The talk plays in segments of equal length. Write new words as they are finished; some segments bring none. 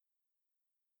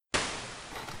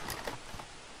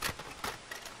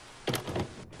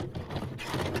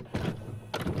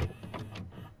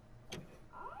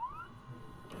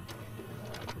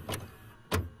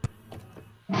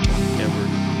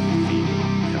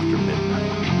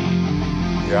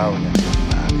You're out against a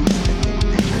man who's thinking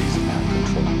DJ's in our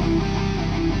control,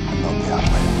 and not the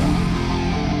other way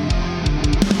around.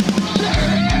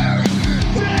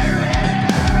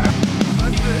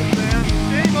 That's it, man.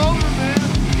 Game over, man.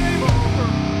 Game over.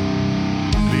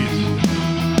 Please, you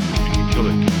can kill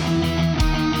it.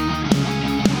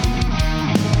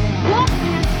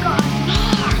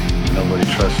 Nobody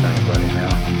trusts anybody now.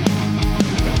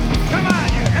 Come on,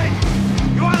 you hate.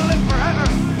 You want to live forever?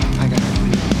 I got a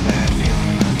really bad feeling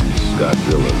about this.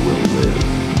 Godzilla will live.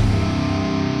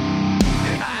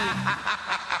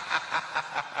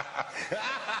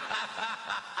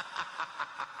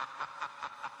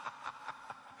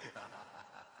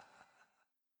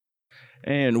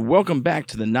 And welcome back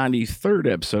to the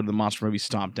 93rd episode of the Monster Movie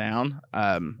Stomp Down.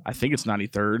 I think it's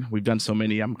 93rd. We've done so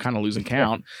many, I'm kind of losing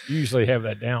count. You usually have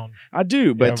that down. I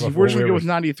do, but before we're just going to we go were- with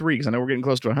 93 because I know we're getting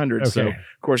close to 100. So, Okay.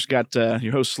 of course, got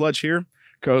your host Sludge here,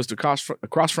 co-host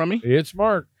across from me, It's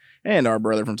Mark. and our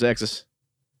brother from Texas.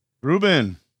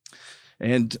 Ruben.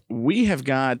 And we have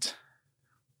got,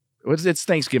 it's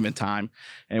Thanksgiving time,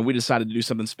 and we decided to do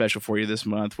something special for you this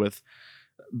month with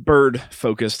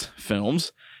bird-focused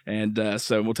films. And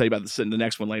so we'll tell you about the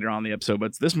next one later on in the episode.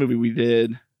 But this movie we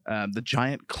did, The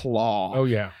Giant Claw, Oh,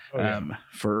 yeah.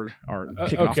 for our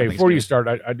kicking off Okay, of before you Thanksgiving.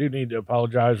 start, I do need to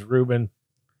apologize, Ruben.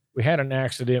 We had an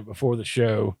accident before the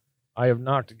show. I have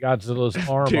knocked Godzilla's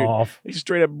arm Dude. off. He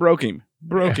straight up broke him.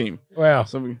 Well,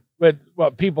 So but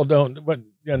what people don't, but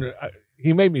you know,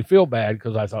 he made me feel bad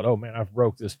because I thought, oh man, I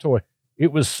broke this toy.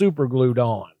 It was super glued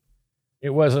on. It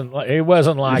wasn't like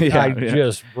Yeah, I yeah.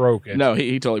 just broke it. no,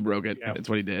 he totally broke it. Yeah. That's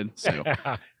what he did. So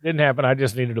Didn't happen. I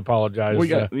just needed to apologize. we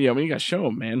got, you got to show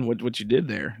him, man, what you did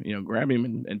there. You know, grab him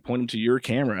and point him to your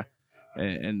camera,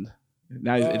 and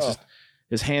now it's just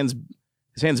his hands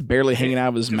barely hanging out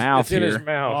of his mouth it's in here. his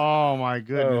mouth. Oh my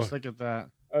goodness! Oh. Look at that.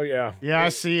 Oh yeah. Yeah, I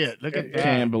see it. Look at that.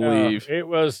 Can't believe. It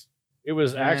was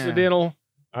Man. accidental.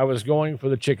 I was going for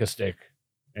the chicken stick,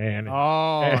 and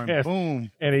Oh, and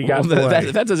boom. and he got Well, away.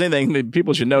 if that does anything, then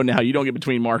people should know now. You don't get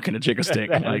between Mark and a chicken stick.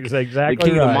 Like That's the exactly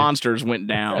King of the right. Monsters went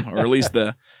down, or at least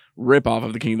the rip off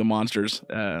of the King of the Monsters,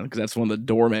 because that's one of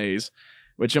the Dormays.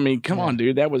 Which, I mean, come on,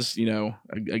 dude, that was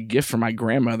a gift from my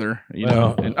grandmother. You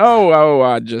know, Well- and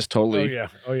I just totally.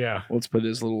 Oh yeah. Let's put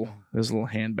his little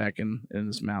hand back in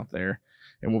his mouth there,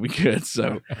 and we'll be good.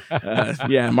 So,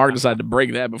 Mark decided to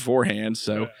break that beforehand.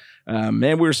 So,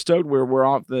 man, we were stoked. We're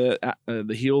off the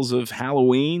heels of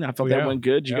Halloween. I thought Oh, that yeah. went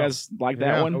good. You Yeah. guys like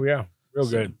that Yeah. one? Oh yeah. Real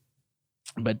So- good.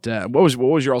 But what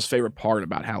was your all's favorite part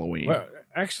about Halloween? Well,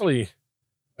 actually,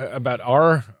 about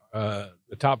our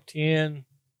the top 10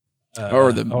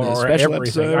 Or the special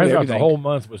everything. episode, I thought everything. the whole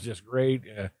month was just great.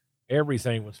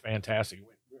 Everything was fantastic.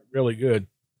 Really good.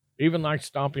 Even like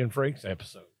Stompy and Frank's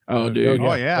episode. Oh, dude.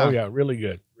 Oh, yeah. Oh yeah. Really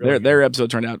good. Really good. Their episode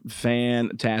turned out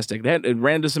fantastic. It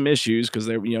ran into some issues because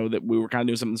they that we were kind of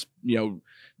doing something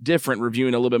different,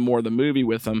 reviewing a little bit more of the movie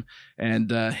with them, and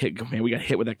we got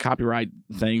hit with that copyright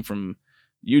thing from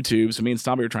YouTube. So me and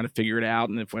Stompy were trying to figure it out,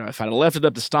 and if I'd have left it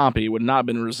up to Stompy, it would not have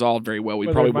been resolved very well. We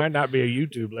Well, probably there might not be a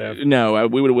YouTube left. no,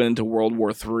 we would have went into World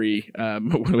War III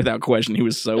without question. He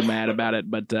was so mad about it,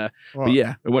 but Well,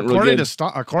 yeah, it went really according good.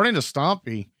 to according to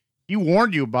Stompy, he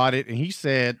warned you about it, and he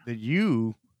said that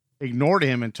you ignored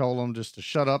him and told him just to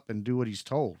shut up and do what he's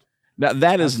told. Now,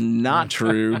 that is not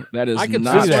true. That is I can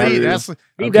not see that. true.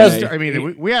 He Okay. does. I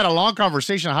mean, we had a long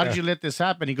conversation. How did you let this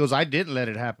happen? He goes, I didn't let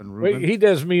it happen, Wait, Ruben. he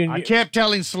does me and I you. kept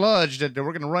telling Sludge that we're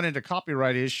going to run into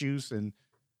copyright issues, and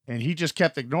he just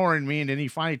kept ignoring me. And then he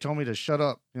finally told me to shut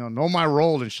up. Know my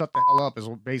role and shut the hell up is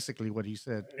basically what he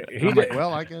said. He I'm like, did-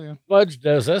 well, I can, Sludge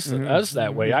does us Mhm.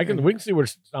 that way. We can see where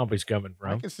Stompy's coming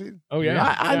I from. can see. Oh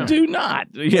yeah. I do not.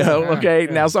 Okay.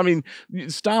 yeah. Now, so I mean,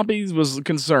 Stompy was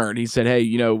concerned. He said, "Hey,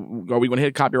 are we going to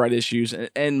hit copyright issues?"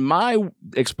 And my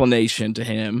explanation to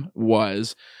him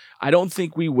was, "I don't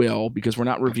think we will because we're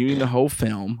not reviewing the whole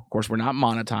film. Of course, we're not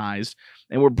monetized,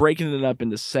 and we're breaking it up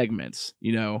into segments.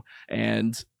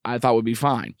 And I thought would be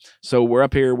fine. So we're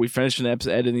up here. We finished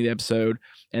editing the episode,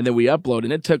 and then we upload,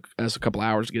 and it took us a couple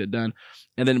hours to get it done."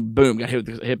 And then boom, got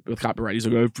hit with copyright. He's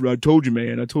like, "I told you,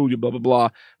 man. I told you, blah blah blah."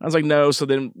 I was like, "No." So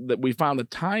then we found the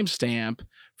timestamp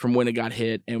from when it got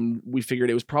hit, and we figured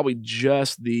it was probably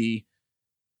just the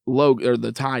logo or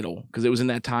the title because it was in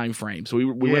that time frame. So we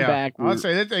went back. I'd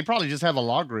say that they probably just have a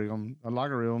logarithm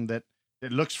that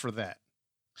looks for that,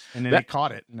 and then they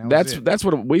caught it. And That's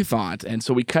what we thought, and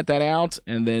so we cut that out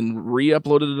and then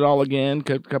re-uploaded it all again,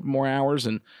 a couple more hours,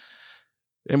 and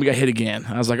we got hit again.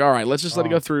 I was like, all right, let's just let it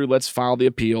go through. Let's file the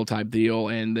appeal type deal,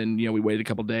 and then we waited a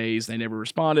couple days. They never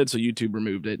responded, so YouTube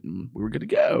removed it, and we were good to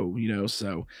go.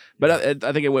 So, but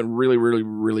I think it went really, really,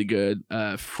 really good.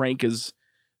 Frank is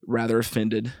rather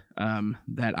offended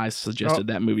that I suggested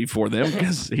that movie for them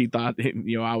because he thought,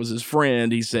 I was his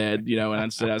friend. He said, and I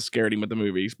said I scared him with the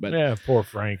movies. But yeah, poor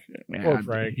Frank. Poor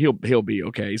Frank. He'll be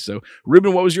okay. So,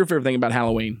 Ruben, what was your favorite thing about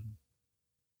Halloween?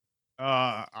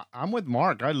 I'm with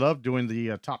Mark. I love doing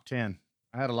the top 10.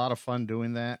 I had a lot of fun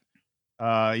doing that.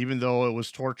 Even though it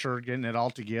was torture getting it all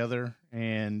together,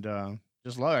 and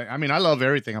just love it. I mean, I love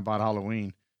everything about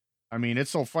Halloween. I mean,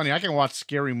 it's so funny. I can watch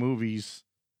scary movies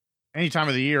any time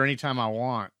of the year, anytime I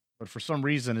want. But for some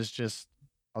reason, it's just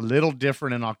a little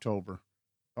different in October.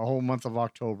 The whole month of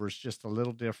October is just a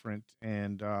little different.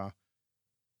 And, I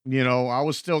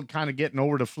was still kind of getting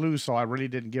over the flu, so I really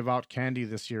didn't give out candy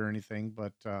this year or anything.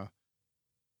 But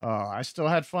I still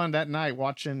had fun that night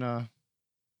watching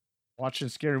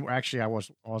scary. Actually, I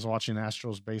was watching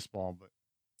Astros baseball,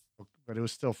 but it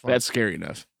was still fun. That's scary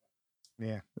enough.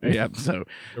 Yeah. Yeah. So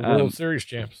The World Series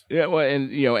champs. yeah. Well,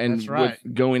 and That's right.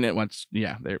 going at once.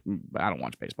 Yeah. I don't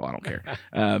watch baseball. I don't care.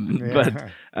 Yeah.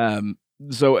 But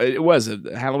so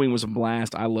Halloween was a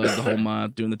blast. I loved the whole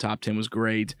month. Doing the top 10 was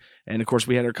great. And of course,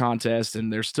 we had our contest,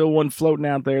 and there's still one floating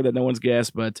out there that no one's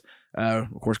guessed. But of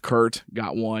course, Kurt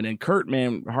got one. And Kurt,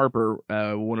 man, Harper,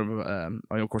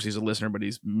 of course, he's a listener, but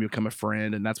he's become a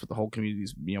friend, and that's what the whole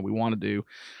community's we want to do.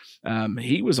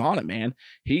 He was on it, man.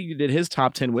 He did his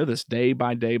top 10 with us day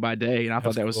by day by day, and I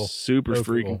thought that was cool. super So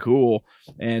freaking cool.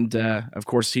 And of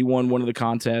course, he won one of the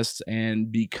contests,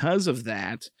 and because of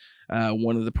that,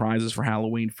 one of the prizes for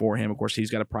Halloween for him, of course,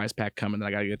 he's got a prize pack coming that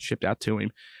I got to get shipped out to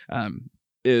him.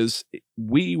 Is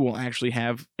we will actually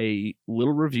have a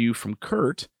little review from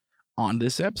Kurt on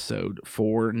this episode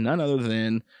for none other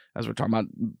than, as we're talking about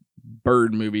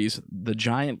bird movies, The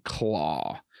Giant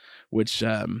Claw, which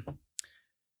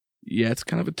it's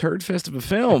kind of a turd fest of a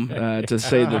film, to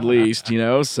say the least,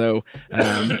 So,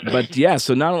 but yeah,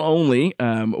 so not only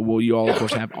will you all, of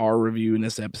course, have our review in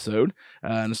this episode,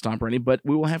 and the Stomp Rating, but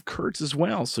we will have Kurt's as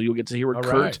well. So you'll get to hear what All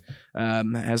Kurt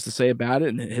has to say about it,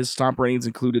 and his Stomp Ratings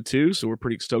included too. So we're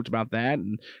pretty stoked about that.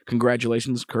 And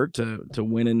congratulations, Kurt, to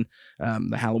winning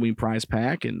the Halloween prize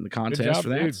pack and the contest job, for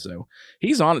that. dude. So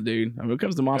he's on it, dude. I mean, when it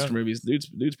comes to monster movies,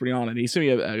 dude's pretty on it. He sent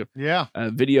me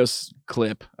a video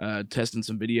clip testing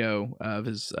some video of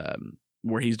his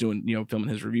where he's doing filming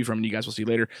his review from, and you guys will see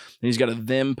later. And he's got a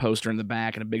them poster in the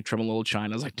back and a Big Trouble in Little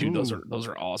China. I was like, dude, those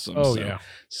are awesome. Oh, So, yeah.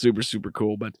 super super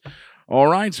cool. But all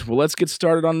right, well, let's get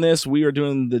started on this. We are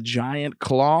doing The Giant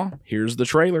Claw. Here's the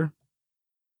trailer.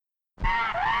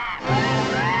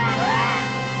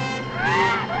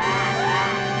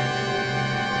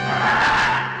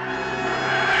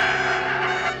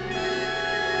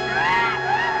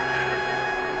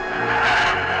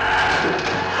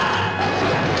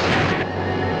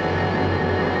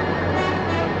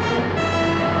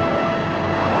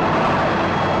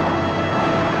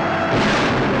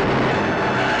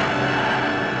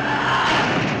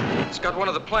 It's got one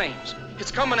of the planes. It's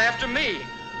coming after me.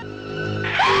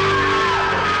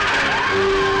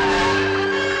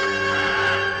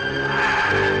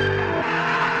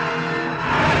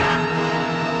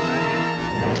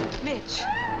 Mitch.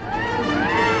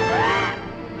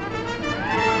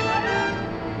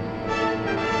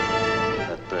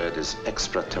 That bird is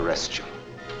extraterrestrial.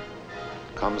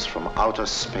 Comes from outer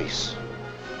space.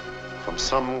 From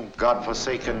some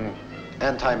godforsaken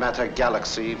antimatter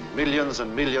galaxy millions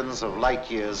and millions of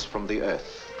light years from the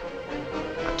Earth.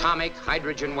 Atomic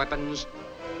hydrogen weapons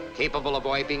capable of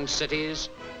wiping cities,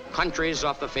 countries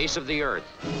off the face of the earth,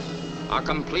 are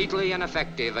completely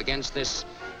ineffective against this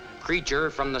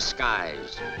creature from the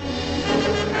skies.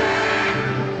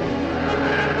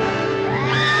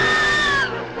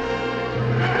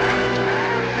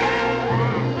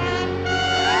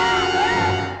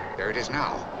 There it is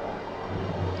now,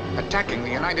 attacking the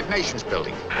United Nations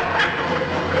building.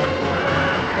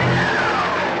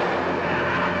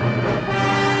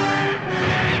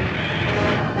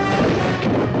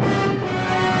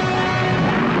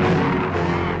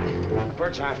 The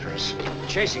bird's after us,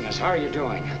 chasing us. How are you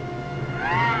doing?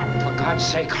 For God's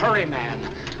sake, hurry, man.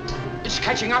 It's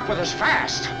catching up with us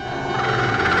fast.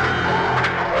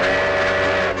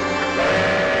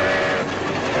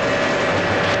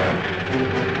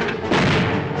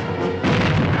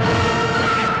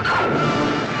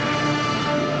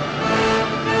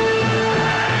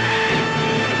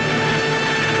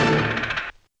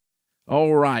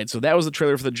 All right, so that was the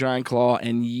trailer for The Giant Claw,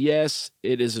 and yes,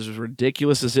 it is as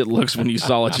ridiculous as it looks when you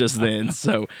saw it just then.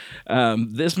 So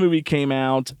this movie came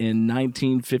out in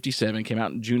 1957, came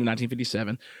out in June of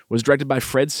 1957, was directed by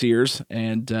Fred Sears,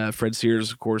 and Fred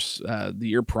Sears, of course, the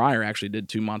year prior actually did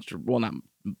one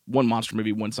monster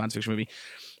movie, one science fiction movie.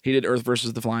 He did Earth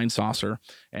versus the Flying Saucer,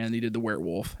 and he did the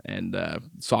Werewolf. And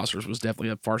Saucers was definitely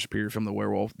a far superior film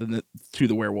to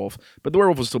the Werewolf, but the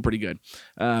Werewolf was still pretty good.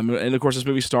 And of course, this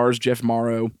movie stars Jeff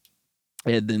Morrow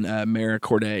and then Mara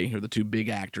Corday are the two big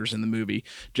actors in the movie.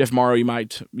 Jeff Morrow, you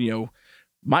might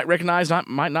recognize,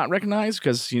 might not recognize,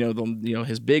 because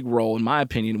his big role, in my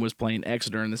opinion, was playing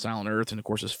Exeter in This Island Earth, and of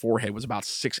course his forehead was about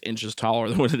 6 inches taller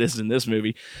than what it is in this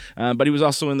movie. But he was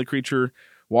also in The Creature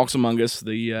Walks Among Us,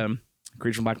 the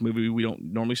Creature from Black movie we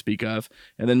don't normally speak of.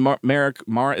 And then Mara,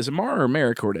 is it Mara or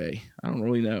Mara Corday? I don't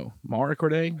really know. Mara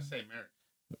Corday? I say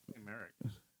Merrick.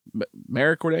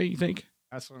 Mara Corday, you think?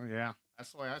 That's the way I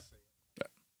say it.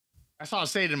 That's how I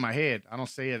say it in my head. I don't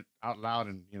say it out loud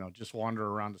and just wander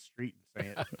around the street and say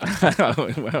it.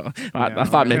 Well, I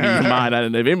thought maybe you might. I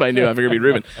didn't know if anybody knew. I figured it'd be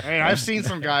Ruben. Hey, I've seen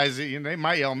some guys. They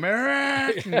might yell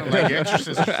Merrick, like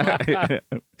Exorcist.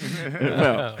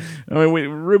 Well, I mean,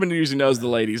 Ruben usually knows the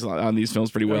ladies on these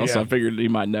films pretty well, so I figured he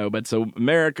might know. But so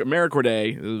Mara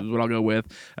Corday is what I'll go with.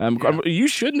 You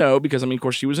should know because of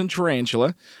course, she was in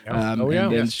Tarantula. And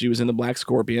then she was in The Black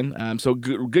Scorpion. So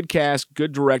good cast,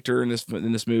 good director in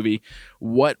this movie.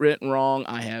 What went wrong?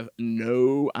 I have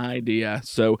no idea.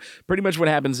 So pretty much what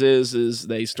happens is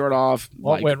they start off.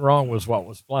 What went wrong was what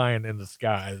was flying in the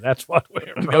sky. That's what went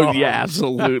wrong. Oh yeah,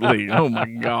 absolutely. Oh my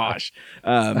gosh.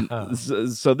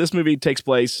 So this movie takes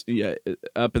place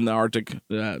up in the Arctic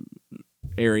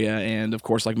area, and of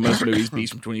course, like most movies,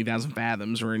 Beast from 20,000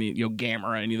 Fathoms or any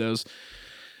Gamera, any of those,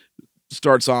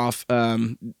 starts off.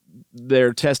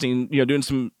 They're testing, doing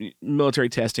some military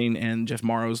testing, and Jeff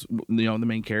Morrow's, the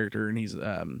main character, and he's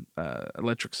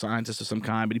electric scientist of some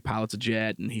kind, but he pilots a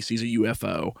jet, and he sees a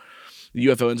UFO. The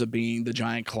UFO ends up being the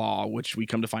giant claw, which we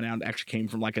come to find out actually came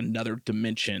from like another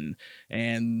dimension,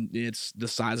 and it's the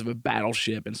size of a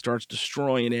battleship and starts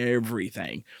destroying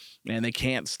everything. And they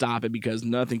can't stop it because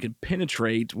nothing can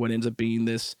penetrate what ends up being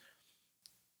this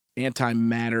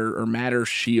antimatter or matter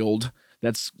shield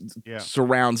that's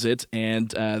surrounds it, and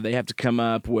they have to come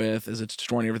up with, as it's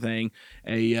destroying everything,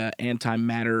 a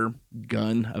antimatter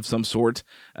gun of some sort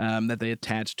that they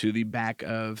attach to the back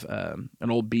of an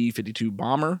old B-52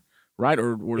 bomber. Right,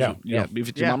 or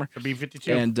B-52 bomber,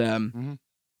 B-52,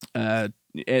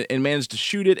 and managed to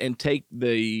shoot it and take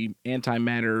the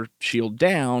antimatter shield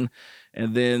down,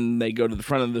 and then they go to the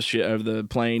front of the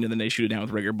plane, and then they shoot it down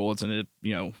with regular bullets, and it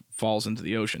falls into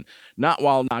the ocean. Not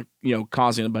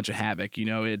causing a bunch of havoc.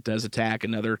 It does attack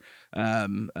another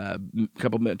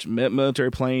couple military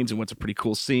planes, and what's a pretty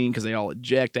cool scene because they all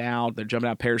eject out. They're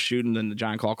jumping out parachuting, and then the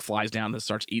giant claw flies down and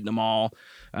starts eating them all.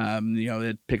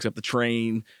 It picks up the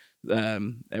train.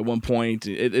 At one point,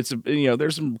 it's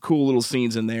there's some cool little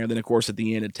scenes in there. Then, of course, at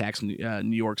the end, it attacks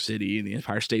New York City and the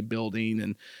Empire State Building,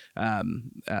 and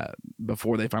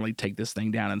before they finally take this thing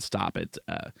down and stop it,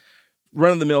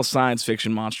 run-of-the-mill science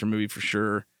fiction monster movie for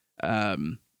sure.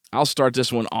 I'll start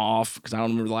this one off because I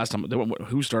don't remember the last time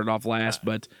who started off last,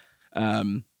 but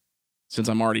since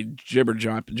I'm already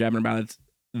jabbing about it,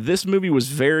 this movie was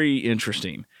very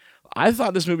interesting. I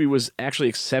thought this movie was actually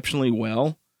exceptionally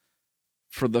well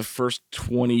for the first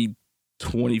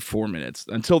 24 minutes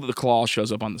until the claw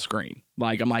shows up on the screen.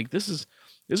 Like, I'm like, this is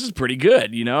pretty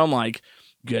good. I'm like,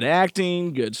 good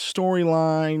acting, good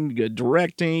storyline, good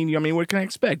directing. I mean, what can I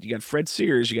expect? You got Fred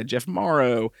Sears, you got Jeff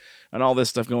Morrow, and all this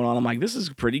stuff going on. I'm like, this is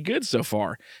pretty good so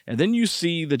far. And then you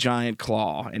see the giant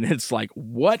claw, and it's like,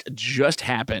 what just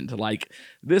happened? Like,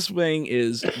 this thing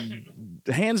is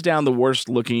hands down the worst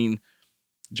looking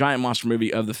giant monster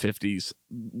movie of the 50s.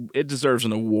 It deserves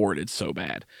an award. It's so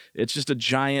bad. It's just a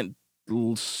giant,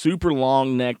 super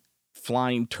long neck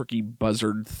flying turkey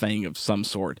buzzard thing of some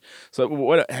sort. So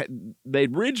what they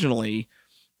originally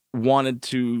wanted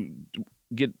to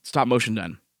get stop motion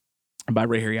done by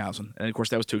Ray Harryhausen, and of course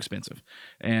that was too expensive.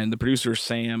 And the producer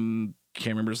Sam,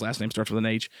 can't remember his last name, starts with an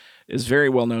H, is very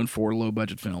well known for low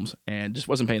budget films and just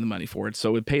wasn't paying the money for it.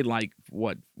 So it paid like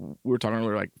what we were talking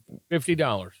earlier, like $50,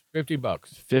 $50,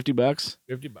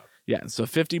 $50. Yeah, so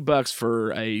 $50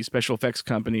 for a special effects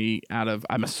company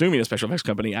I'm assuming a special effects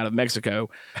company out of Mexico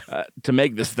to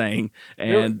make this thing.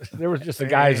 And there was just a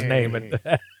guy's name.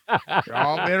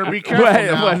 Y'all better be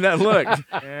careful now. Look,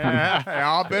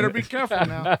 y'all better be careful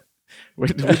now.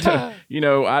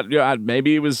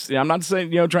 Maybe it was. I'm not saying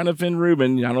trying to offend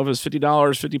Ruben. I don't know if it was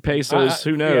 $50, 50 pesos.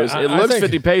 Who knows? It looks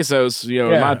 50 pesos. In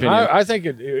my opinion, I think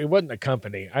it wasn't a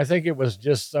company. I think it was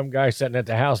just some guy sitting at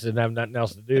the house didn't have nothing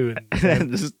else to do,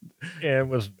 and it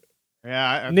was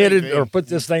Yeah, I knitted think or put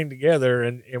this thing together,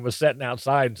 and it was sitting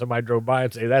outside, and somebody drove by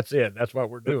and say, "That's it. That's what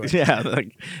we're doing." Yeah,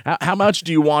 like how much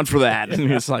do you want for that?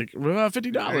 And it's like, well,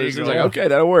 $50. It's go. like, okay,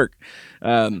 that'll work.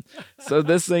 So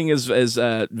this thing is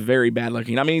very bad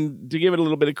looking. I mean, to give it a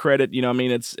little bit of credit, you know, I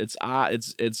mean, it's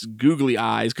googly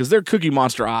eyes because they're Cookie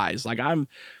Monster eyes. Like I'm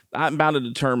bound and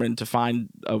determined to find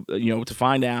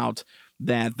out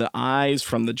that the eyes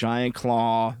from the giant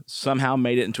claw somehow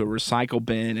made it into a recycle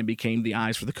bin and became the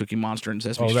eyes for the Cookie Monster in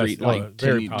Sesame Street like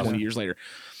 20 years later.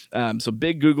 So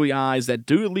big googly eyes that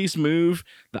do at least move.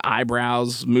 The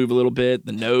eyebrows move a little bit.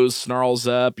 The nose snarls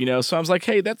up, you know. So I was like,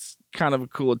 hey, that's kind of a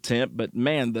cool attempt. But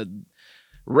man, the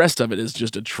rest of it is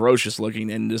just atrocious looking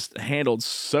and just handled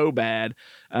so bad.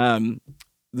 The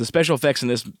special effects in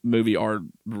this movie are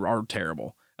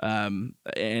terrible.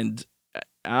 And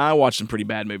I watched some pretty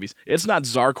bad movies. It's not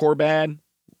Zarkor bad,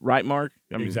 right, Mark?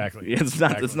 I mean, Exactly. It's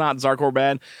not Zarkor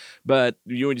bad, but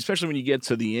especially when you get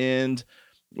to the end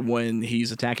when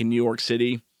he's attacking New York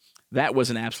City, that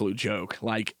was an absolute joke.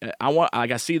 Like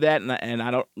I see that, and I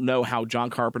don't know how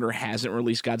John Carpenter hasn't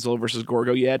released Godzilla vs.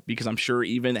 Gorgo yet, because I'm sure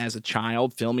even as a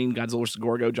child filming Godzilla vs.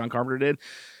 Gorgo, John Carpenter did.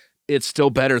 It's still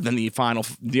better than the final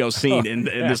scene in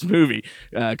this movie,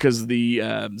 because the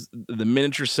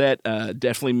miniature set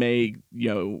definitely made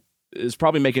is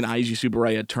probably making Eiji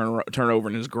Tsuburaya turn over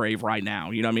in his grave right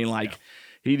now. You know what I mean? Like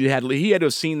he had to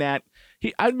have seen that.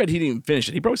 I bet he didn't even finish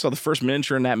it. He probably saw the first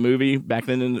miniature in that movie back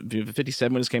then in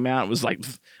 57 when this came out. It was like,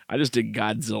 I just did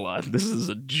Godzilla. This is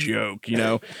a joke, you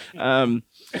know.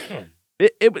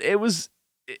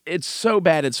 It's so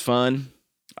bad it's fun.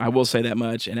 I will say that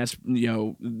much, and that's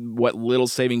what little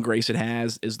saving grace it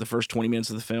has is the first 20 minutes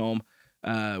of the film.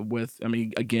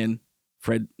 Again,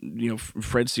 Fred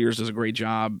Sears does a great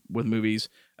job with movies,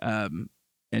 and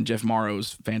Jeff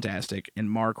Morrow's fantastic, and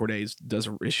Mara Corday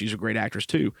she's a great actress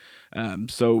too.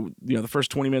 So the first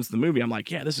 20 minutes of the movie, I'm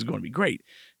like, yeah, this is going to be great,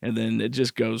 and then it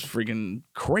just goes freaking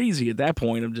crazy at that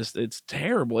point. It's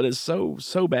terrible. It is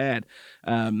so bad.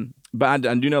 But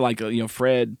I do know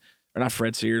Fred. Or not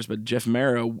Fred Sears, but Jeff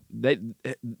Morrow. None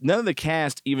of the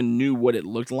cast even knew what it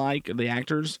looked like, the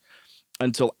actors,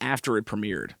 until after it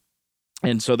premiered.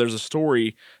 And so there's a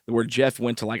story where Jeff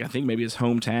went to I think maybe his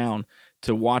hometown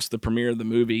to watch the premiere of the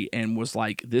movie and was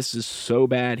like, this is so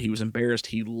bad. He was embarrassed.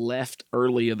 He left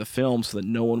early of the film so that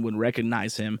no one would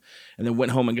recognize him, and then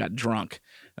went home and got drunk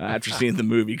after seeing the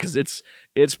movie, because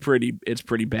it's pretty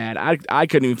bad. I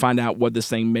couldn't even find out what this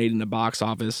thing made in the box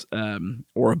office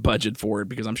or a budget for it,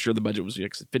 because I'm sure the budget was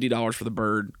 $50 for the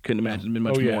bird. Couldn't imagine it'd been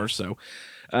much more. So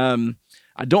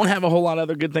I don't have a whole lot of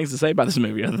other good things to say about this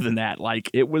movie other than that.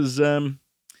 Like, it was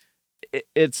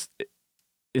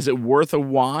is it worth a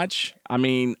watch? I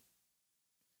mean,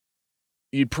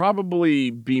 you'd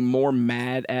probably be more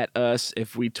mad at us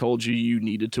if we told you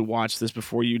needed to watch this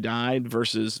before you died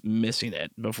versus missing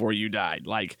it before you died.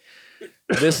 Like,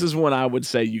 this is one I would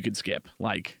say you could skip.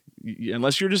 Like,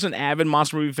 unless you're just an avid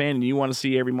monster movie fan and you want to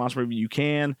see every monster movie you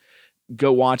can,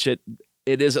 go watch it.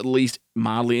 It is at least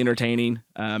mildly entertaining,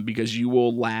 because you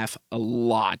will laugh a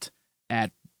lot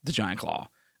at the giant claw.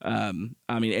 I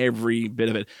mean, every bit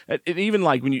of it. Even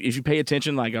if you pay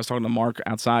attention, like I was talking to Mark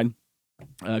outside,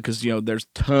 because there's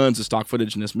tons of stock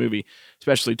footage in this movie,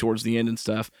 especially towards the end and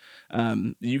stuff.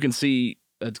 You can see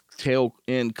a tail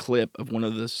end clip of one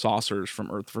of the saucers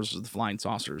from Earth versus the Flying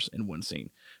Saucers in one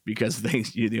scene, because they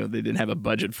didn't have a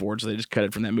budget for it, so they just cut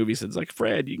it from that movie. So it's like,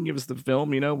 Fred, you can give us the film,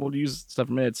 we'll use stuff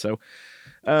from it. So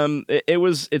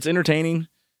it's entertaining.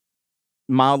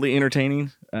 Mildly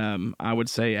entertaining, I would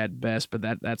say at best, but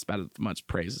that's about as much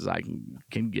praise as I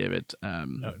can give it.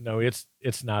 No,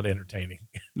 it's not entertaining.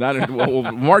 Well,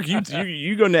 Mark,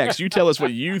 you go next. You tell us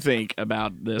what you think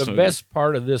about this. The best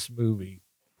part of this movie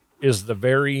is the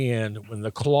very end when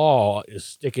the claw is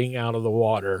sticking out of the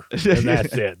water, and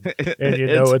that's it. And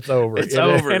it's over. It's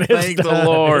over. And Thank it's the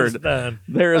Lord. It's done.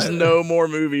 There is no more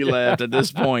movie left at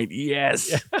this point.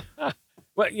 Yes.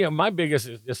 But my biggest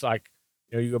is just like,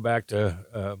 you go back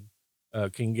to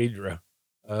King Ghidorah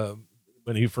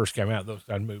when he first came out, those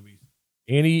kind of movies.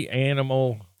 Any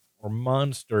animal or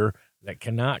monster that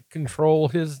cannot control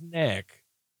his neck,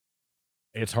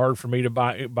 it's hard for me to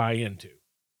buy into.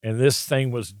 And this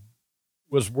thing was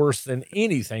worse than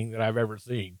anything that I've ever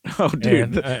seen. Oh,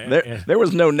 dude, there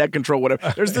was no neck control.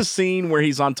 Whatever. There's the scene where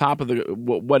he's on top of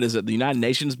what is it? The United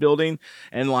Nations building,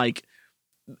 and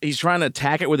he's trying to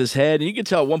attack it with his head, and you can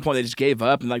tell at one point they just gave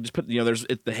up and just put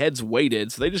the head's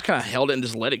weighted, so they just kind of held it and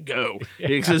just let it go.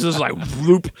 It's just like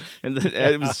whoop, and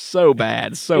it was so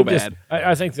bad, bad.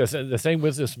 I think the thing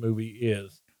with this movie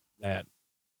is that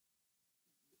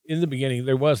in the beginning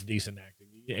there was decent acting,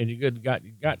 and you got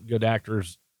good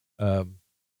actors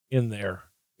in there.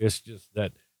 It's just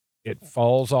that it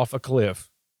falls off a cliff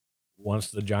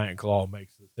once the giant claw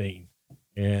makes the scene,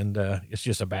 and it's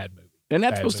just a bad movie. And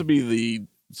that's Bad supposed to movie. be the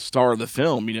star of the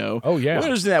film, you know. Oh yeah. Well,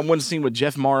 there's that one scene with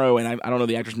Jeff Morrow, and I don't know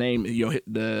the actor's name. You know,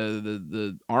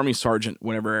 the army sergeant.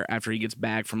 Whenever after he gets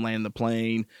back from landing the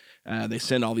plane, they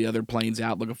send all the other planes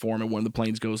out looking for him, and one of the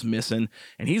planes goes missing,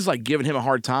 and he's like giving him a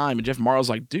hard time. And Jeff Morrow's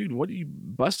like, "Dude, what are you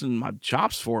busting my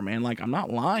chops for, man? Like, I'm not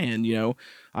lying. You know,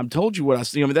 I've told you what I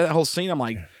see." I mean, that whole scene, I'm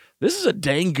like, this is a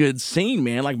dang good scene,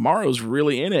 man. Like Morrow's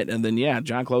really in it, and then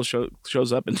John Close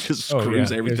shows up and just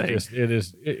screws everything.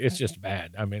 It's just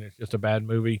bad. I mean, it's just a bad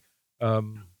movie.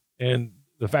 And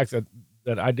the fact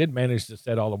that I did manage to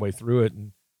sit all the way through it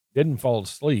and didn't fall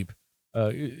asleep,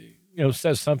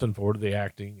 says something for the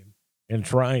acting and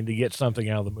trying to get something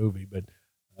out of the movie, but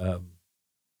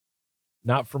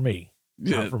not for me.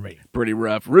 Not for me. Pretty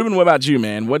rough. Ruben, what about you,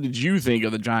 man? What did you think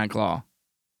of the Giant Claw?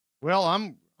 Well,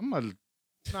 I'm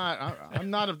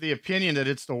not of the opinion that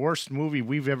it's the worst movie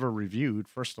we've ever reviewed.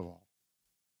 First of all,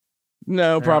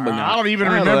 no, probably not. I don't even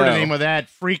remember the name of that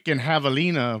freaking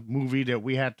Javelina movie that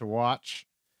we had to watch.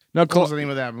 No, what was the name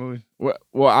of that movie?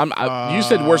 Well, you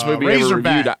said worst movie ever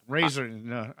reviewed.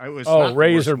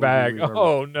 Razorback.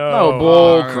 Oh no! Oh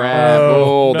bull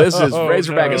crap! This is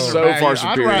Razorback is so far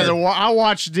superior. I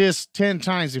watched this 10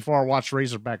 times before I watched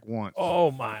Razorback once.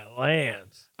 Oh my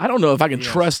lands! I don't know if I can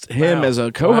trust him as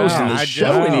a co-host in the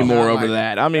show anymore over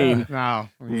that. I mean,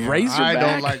 Razorback. I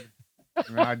don't like.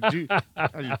 I do.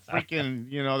 Freaking,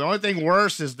 the only thing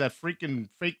worse is that freaking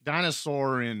fake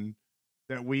dinosaur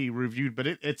that we reviewed, but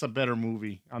it's a better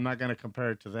movie. I'm not going to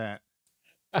compare it to that,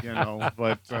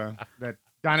 but that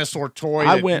dinosaur toy.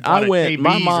 I went.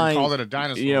 My mind called it a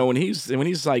dinosaur. When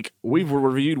he's like, we've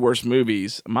reviewed worst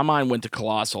movies. My mind went to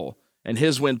Colossal, and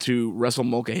his went to Russell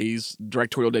Mulcahy's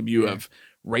directorial debut of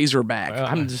Razorback. Well,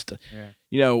 I'm just,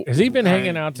 has he been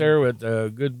hanging out there with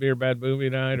Good Beer, Bad Movie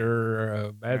Night,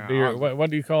 or Bad Beer? What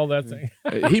do you call that thing?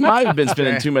 He might have been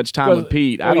spending too much time with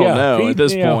Pete. I don't know Pete, at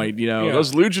this point.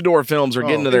 Those luchador films are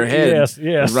getting to their head. Yes.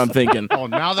 Is what I'm thinking. Oh,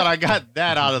 now that I got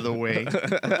that out of the way,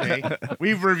 okay,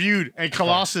 we've reviewed, and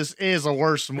Colossus is a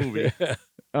worse movie.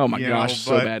 Oh my gosh,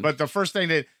 so bad. But the first thing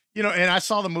that and I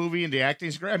saw the movie and the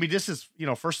acting's great. I mean, this is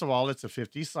first of all, it's a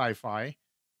 50s sci-fi.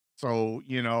 So,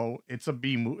 it's a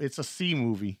B movie. It's a C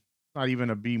movie, not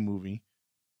even a B movie.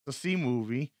 It's a C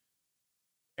movie.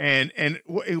 And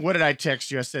what did I text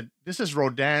you? I said, this is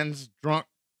Rodin's drunk,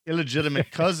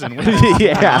 illegitimate cousin.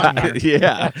 Yeah.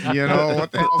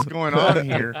 What the hell's going on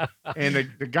here? And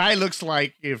the guy looks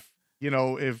like if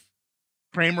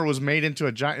Kramer was made into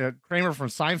a giant, Kramer from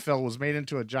Seinfeld was made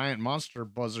into a giant monster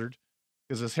buzzard.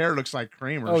 Because his hair looks like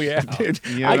Kramer's. Oh yeah, dude.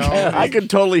 I could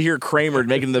totally hear Kramer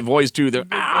making the voice too. So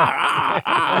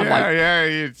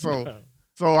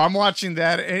I'm watching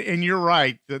that, and you're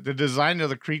right. The design of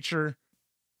the creature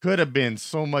could have been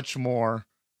so much more.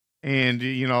 And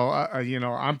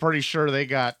I'm pretty sure they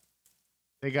got.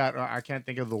 I can't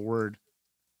think of the word.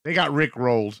 They got Rick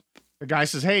rolled. The guy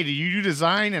says, "Hey, do you do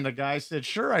design?" And the guy said,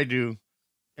 "Sure, I do."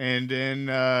 And then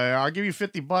I'll give you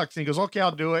 $50. And he goes, "Okay,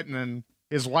 I'll do it." And then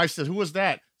his wife says, "Who was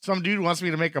that?" "Some dude wants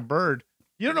me to make a bird."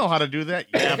 "You don't know how to do that."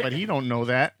 "Yeah, but he don't know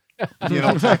that."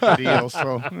 Type of deal.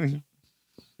 So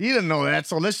he didn't know that.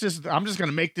 So I'm just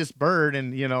gonna make this bird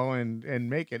and and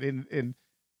make it.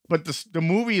 But the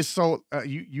movie is so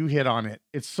you hit on it.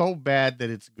 It's so bad that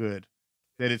it's good,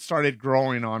 that it started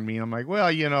growing on me. I'm like, well,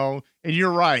 and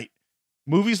you're right.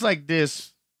 Movies like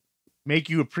this make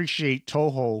you appreciate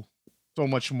Toho so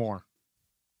much more.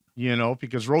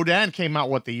 Because Rodin came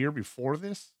out the year before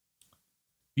this?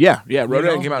 Yeah.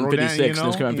 Rodin came out in 56.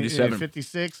 This came out in 57.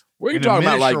 56. What are you talking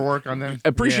about? Work on them.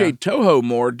 Appreciate Toho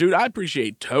more, dude. I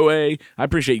appreciate Toei. I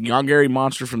appreciate Yongari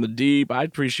Monster from the Deep. I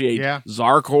appreciate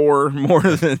Zarkor more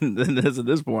than this at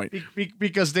this point.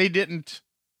 Because they didn't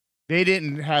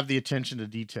have the attention to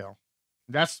detail.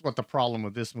 That's what the problem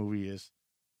with this movie is.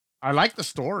 I like the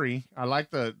story. I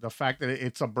like the fact that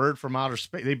it's a bird from outer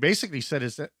space. They basically said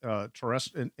it's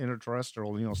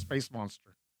interterrestrial, space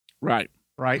monster. Right.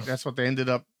 That's what they ended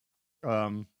up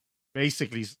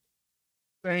basically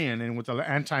saying. And with the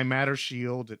antimatter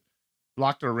shield that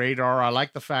blocked their radar, I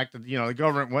like the fact that the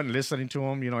government wasn't listening to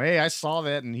him. Hey, I saw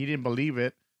that, and he didn't believe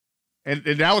it. And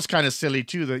that was kind of silly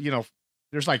too. That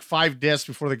there's like 5 deaths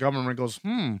before the government goes,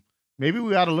 maybe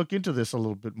we ought to look into this a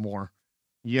little bit more.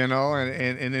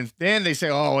 And then they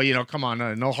say, oh, come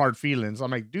on, no hard feelings.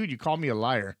 I'm like, dude, you called me a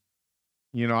liar.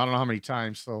 I don't know how many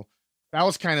times. So that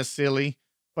was kind of silly.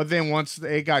 But then once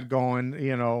it got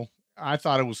going, I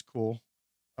thought it was cool.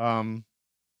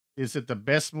 Is it the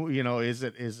best movie? Is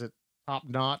it top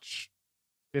notch?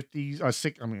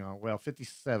 50s,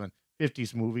 57,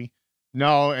 50s movie.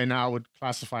 No, and I would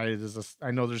classify it as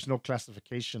I know there's no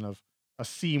classification of a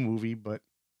C movie, but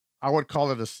I would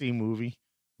call it a C movie.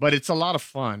 But it's a lot of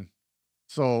fun.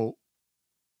 So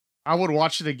I would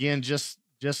watch it again just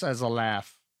as a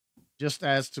laugh, just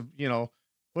as to,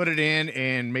 put it in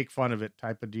and make fun of it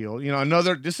type of deal.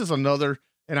 This is another,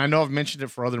 and I know I've mentioned it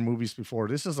for other movies before.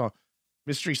 This is a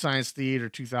Mystery Science Theater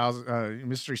 2000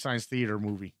 Mystery Science Theater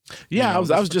movie. Yeah, I was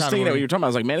just thinking that when you were talking about. I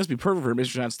was like, man, this would be perfect for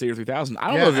Mystery Science Theater 3000.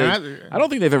 I don't know. I don't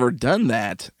think they've ever done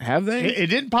that. Have they? It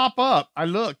didn't pop up. I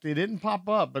looked. It didn't pop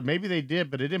up, but maybe they did.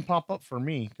 But it didn't pop up for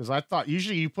me because I thought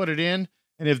usually you put it in,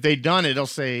 and if they done it, it'll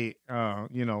say, that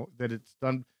it's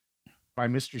done by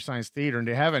Mystery Science Theater, and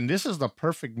they haven't. This is the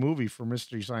perfect movie for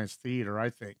Mystery Science Theater, I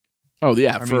think. Oh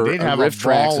yeah, for they'd have riff a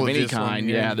tracks ball of with any this one, kind.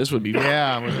 yeah. Yeah, this would be with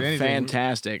anything.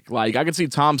 fantastic. Like I could see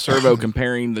Tom Servo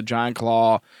comparing the Giant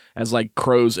Claw as like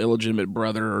Crow's illegitimate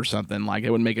brother or something. Like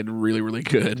it would make it really, really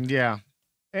good. Yeah,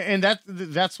 and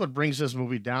that's what brings this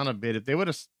movie down a bit. If they would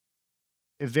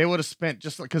have spent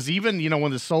just because even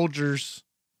when the soldiers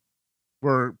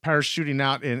were parachuting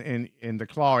out and the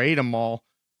Claw ate them all.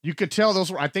 You could tell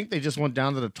those were. I think they just went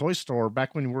down to the toy store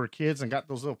back when we were kids and got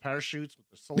those little parachutes with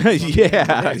the soldiers.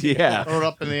 yeah. Throw it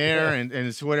up in the air and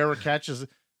it's whatever catches.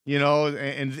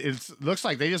 And it looks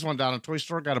like they just went down to a toy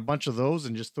store, got a bunch of those,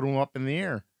 and just threw them up in the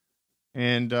air.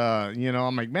 And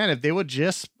I'm like, man, if they would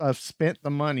just have spent the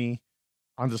money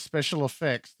on the special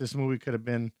effects, this movie could have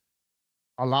been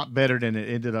a lot better than it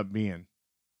ended up being.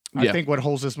 I think what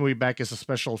holds this movie back is the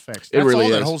special effects. That's really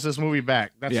all is. that holds this movie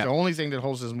back. That's the only thing that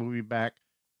holds this movie back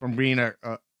from being a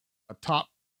top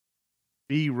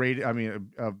B rated,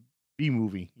 a B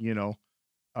movie,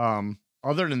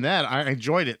 other than that, I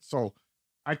enjoyed it. So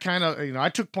I kind of, I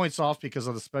took points off because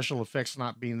of the special effects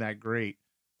not being that great.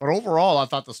 But overall, I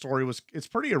thought the story it's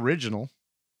pretty original.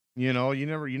 You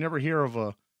never hear of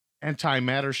a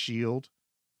antimatter shield,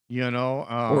 or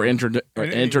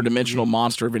interdimensional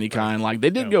monster of any kind. Like they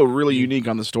did go really unique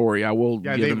on the story. I will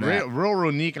give them that. Real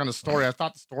unique on the story. I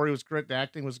thought the story was great. The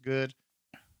acting was good.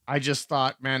 I just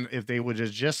thought, man, if they would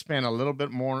have just spent a little bit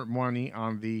more money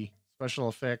on the special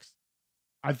effects,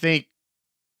 I think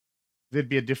there'd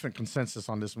be a different consensus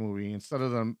on this movie. Instead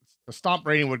of the stomp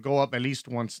rating would go up at least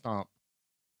one stomp.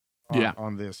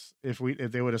 On this, if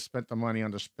they would have spent the money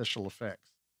on the special effects.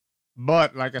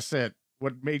 But like I said,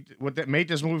 what made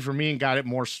this movie for me and got it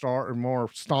more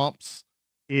stomps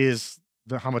is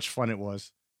how much fun it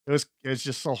was. It's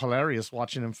just so hilarious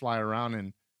watching him fly around,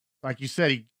 and like you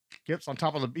said, he gets on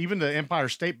top of even the Empire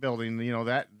State Building.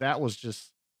 That was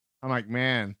just. I'm like,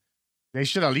 man, they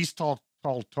should at least call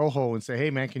Toho and say,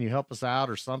 hey man, can you help us out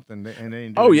or something? And they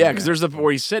because there's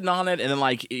where he's sitting on it, and then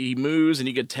like he moves, and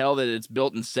you could tell that it's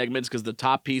built in segments because the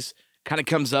top piece kind of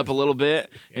comes up a little bit,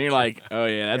 and you're like, oh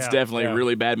yeah, that's definitely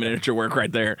really bad miniature work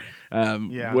right there,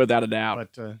 without a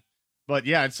doubt. But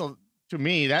yeah, so to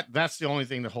me, that's the only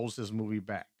thing that holds this movie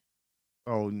back.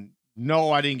 So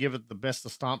no, I didn't give it the best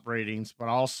of stomp ratings, but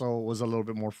I also was a little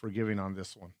bit more forgiving on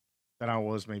this one than I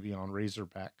was maybe on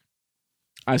Razorback.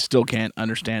 I still can't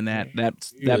understand that.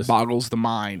 That boggles the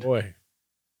mind. Boy,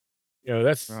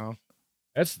 that's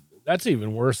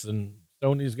even worse than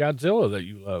Sony's Godzilla that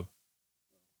you love.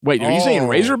 Wait, are you saying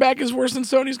Razorback is worse than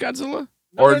Sony's Godzilla?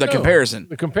 Or the comparison?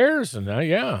 The comparison,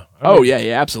 yeah.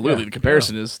 Absolutely. The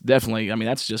comparison is definitely,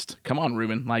 that's just, come on,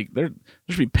 Ruben. Like, there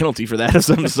should be penalty for that of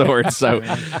some sort. So,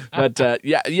 but,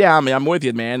 I'm with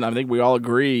you, man. I think we all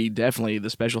agree, definitely, the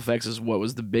special effects is what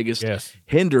was the biggest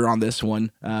hinder on this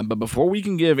one. But before we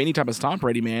can give any type of stomp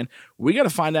rating, man, we got to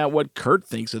find out what Kurt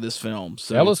thinks of this film.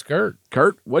 So, tell us, Kurt.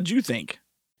 Kurt, what'd you think?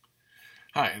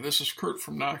 Hi, this is Kurt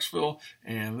from Knoxville,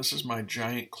 and this is my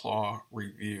Giant Claw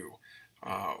review.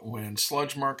 When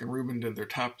Sludge Mark and Ruben did their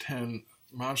top 10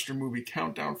 monster movie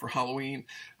countdown for Halloween,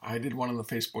 I did one on the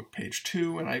Facebook page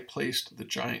too, and I placed the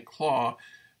Giant Claw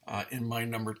in my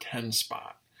number 10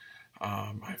 spot.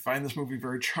 I find this movie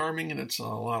very charming, and it's a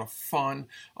lot of fun.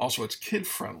 Also, it's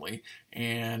kid-friendly,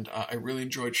 and I really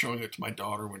enjoyed showing it to my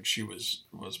daughter when she was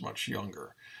much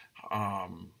younger.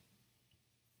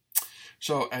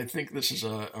 So I think this is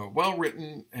a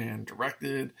well-written and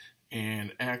directed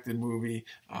and acted movie.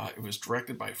 It was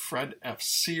directed by Fred F.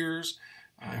 Sears,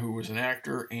 who was an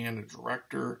actor and a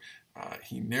director.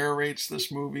 He narrates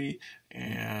this movie,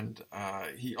 and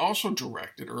he also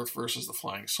directed Earth vs. the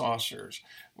Flying Saucers,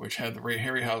 which had the Ray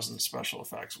Harryhausen special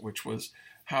effects, which was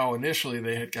how initially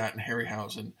they had gotten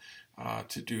Harryhausen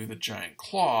to do the Giant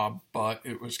Claw, but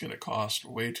it was going to cost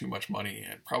way too much money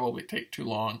and probably take too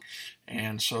long,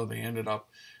 and so they ended up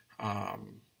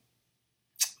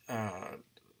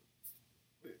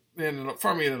they ended up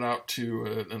farming it out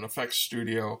to an effects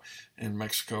studio in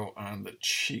Mexico on the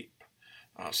cheap.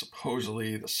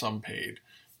 Supposedly, the sum paid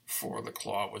for the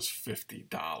claw was $50.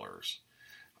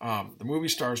 The movie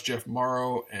stars Jeff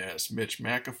Morrow as Mitch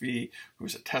McAfee,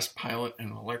 who's a test pilot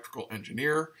and an electrical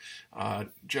engineer.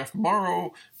 Jeff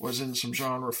Morrow was in some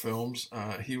genre films.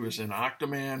 He was in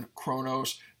Octoman,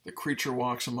 Kronos, The Creature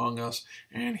Walks Among Us,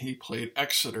 and he played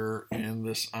Exeter in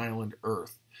This Island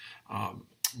Earth.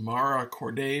 Mara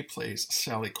Corday plays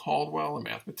Sally Caldwell, a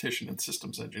mathematician and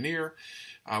systems engineer.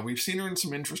 We've seen her in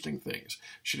some interesting things.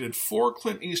 She did 4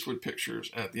 Clint Eastwood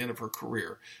pictures at the end of her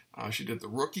career. She did The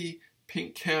Rookie,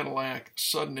 Pink Cadillac,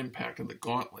 Sudden Impact, and The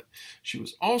Gauntlet. She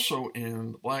was also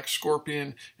in The Black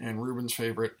Scorpion and Ruben's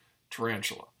favorite,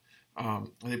 Tarantula.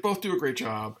 They both do a great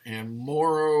job, and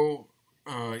Morrow,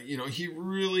 he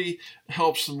really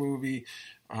helps the movie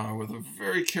with a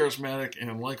very charismatic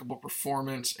and likable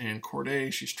performance. And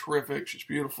Corday, she's terrific, she's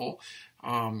beautiful,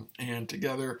 and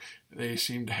together they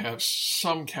seem to have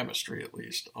some chemistry at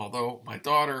least. Although my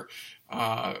daughter,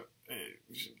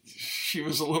 she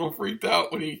was a little freaked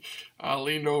out when he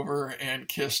leaned over and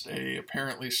kissed a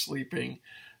apparently sleeping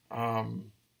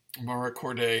Mara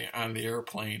Corday on the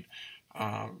airplane.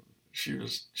 She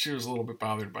was a little bit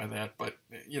bothered by that, but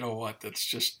you know what?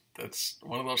 That's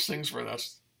one of those things where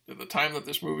that's at the time that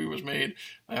this movie was made,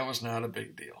 that was not a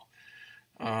big deal.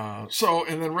 And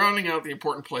then rounding out the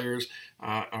important players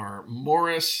are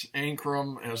Morris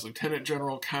Ankrum as Lieutenant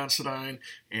General Considine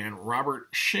and Robert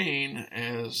Shane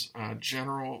as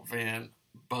General Van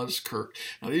Buskirk.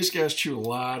 Now, these guys chew a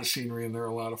lot of scenery and they're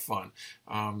a lot of fun.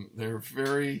 They're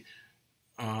very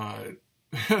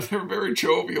they're very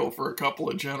jovial for a couple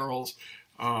of generals,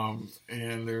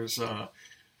 and there's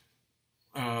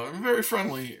very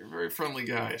friendly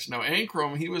guys. Now,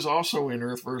 Ankrum, he was also in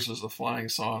Earth versus the Flying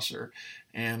Saucer,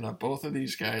 and both of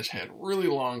these guys had really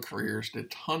long careers, did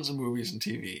tons of movies and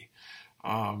TV.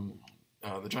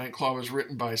 The Giant Claw was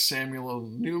written by Samuel L.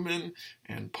 Newman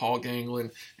and Paul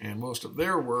Ganglin, and most of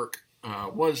their work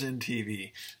was in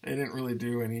TV. They didn't really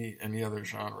do any other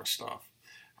genre stuff.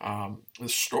 The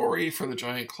story for The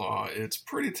Giant Claw, it's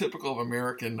pretty typical of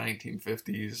American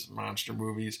 1950s monster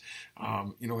movies.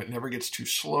 It never gets too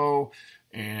slow,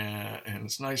 and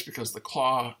it's nice because the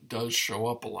claw does show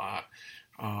up a lot.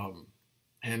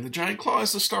 And the Giant Claw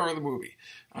is the star of the movie,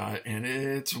 and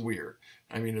it's weird.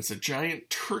 I mean, it's a giant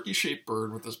turkey-shaped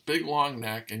bird with this big long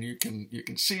neck, and you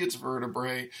can see its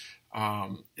vertebrae.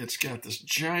 It's got this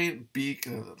giant beak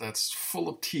that's full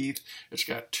of teeth. It's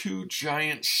got 2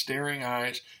 giant staring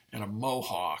eyes and a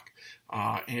mohawk.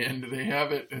 And they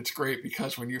have it. It's great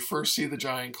because when you first see the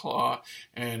Giant Claw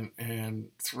and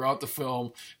throughout the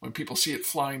film, when people see it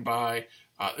flying by,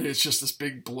 it's just this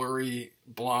big blurry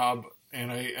blob. And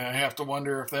I have to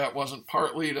wonder if that wasn't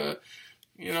partly to,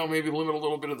 maybe limit a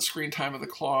little bit of the screen time of the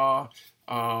claw.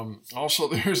 Also,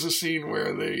 there's a scene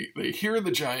where they hear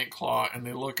the Giant Claw and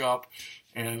they look up,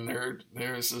 and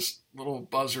there's this little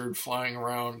buzzard flying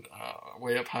around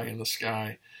way up high in the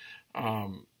sky.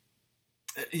 And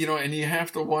you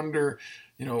have to wonder,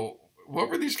 what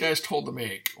were these guys told to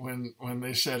make when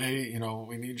they said, hey,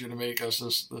 we need you to make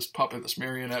us this puppet, this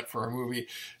marionette for our movie.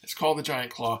 It's called the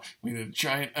Giant Claw. We need a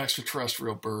giant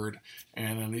extraterrestrial bird.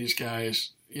 And then these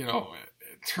guys,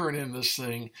 turn in this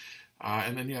thing.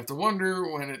 And then you have to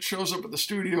wonder when it shows up at the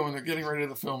studio and they're getting ready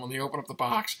to film and they open up the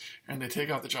box and they take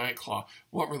out the Giant Claw.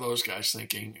 What were those guys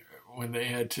thinking when they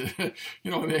had to,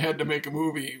 when they had to make a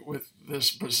movie with this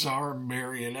bizarre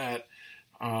marionette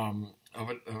of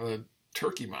a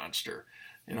turkey monster,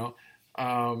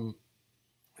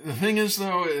 The thing is,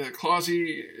 though,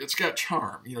 Clawsy, it's got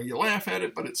charm. You laugh at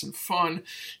it, but it's in fun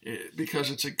because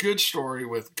it's a good story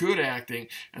with good acting.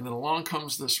 And then along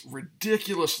comes this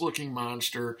ridiculous-looking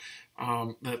monster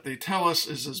that they tell us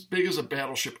is as big as a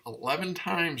battleship 11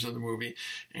 times in the movie.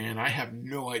 And I have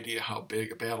no idea how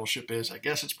big a battleship is. I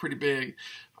guess it's pretty big.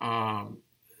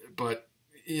 But,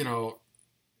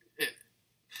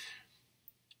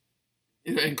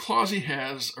 and Clawsy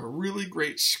has a really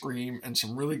great scream and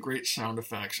some really great sound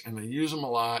effects, and they use them a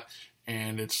lot.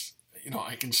 And it's,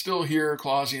 I can still hear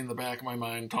Clawsy in the back of my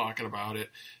mind talking about it.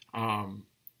 And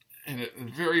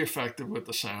it's very effective with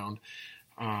the sound.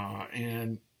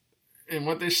 And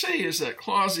what they say is that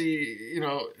Clawsy,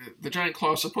 the Giant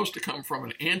Claw is supposed to come from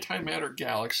an antimatter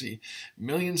galaxy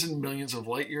millions and millions of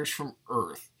light years from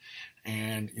Earth.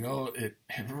 And, it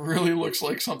really looks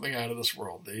like something out of this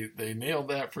world. They nailed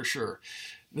that for sure.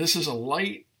 This is a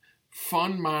light,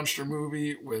 fun monster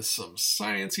movie with some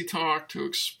sciencey talk to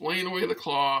explain away the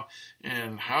claw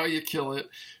and how you kill it.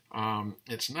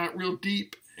 It's not real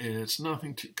deep. It's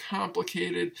nothing too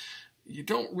complicated. you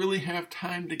don't really have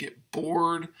time to get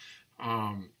bored.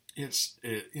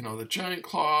 The Giant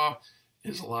Claw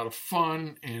is a lot of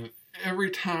fun, and every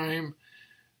time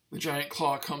the Giant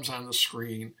Claw comes on the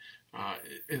screen,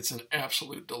 it's an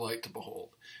absolute delight to behold.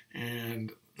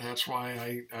 And that's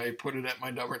why I put it at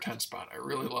my number 10 spot. I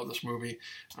really love this movie.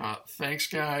 Thanks,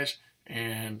 guys,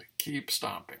 and keep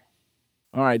stomping.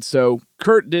 All right, so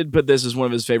Kurt did put this as one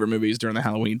of his favorite movies during the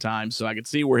Halloween time, so I could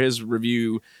see where his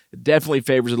review definitely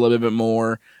favors it a little bit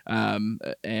more.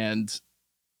 And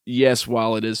yes,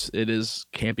 while it is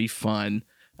campy fun,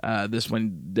 this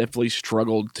one definitely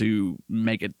struggled to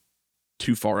make it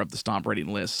too far up the stomp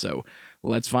rating list. So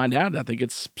let's find out. I think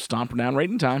it's stomp down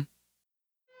rating time.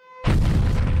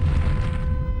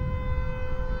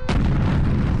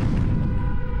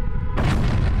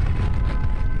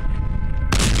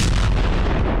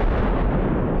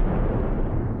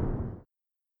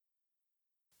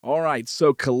 All right,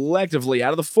 so collectively,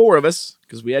 out of the four of us,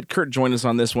 because we had Kurt join us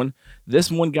on this one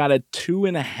got a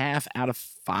 2.5 out of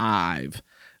 5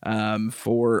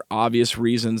 for obvious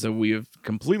reasons that we have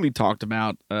completely talked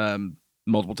about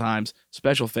multiple times.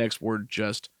 Special effects were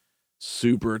just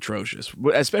super atrocious,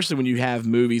 especially when you have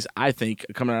movies, I think,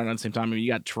 coming out at the same time. I mean,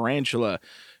 you got Tarantula,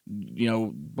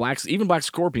 Black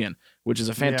Scorpion, which is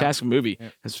a fantastic movie. Yeah.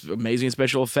 It's amazing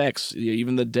special effects.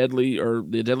 Even the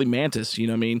Deadly Mantis. You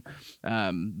know what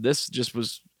I mean? This just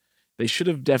was. They should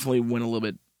have definitely spent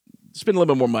a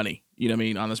little bit more money. You know what I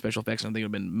mean, on the special effects. And I think it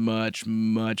would have been much,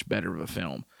 much better of a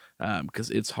film because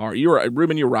it's hard.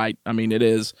 Ruben, you're right. I mean,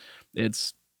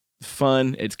 it's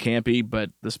fun, it's campy,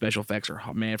 but the special effects are,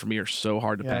 man, for me, are so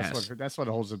hard to pass. That's what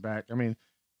holds it back. I mean,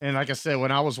 and like I said,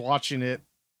 when I was watching it,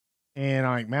 and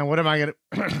I'm like, man, what am I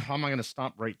gonna how am I gonna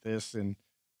stomp rate this? And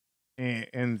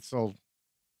so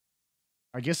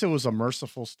I guess it was a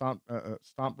merciful stomp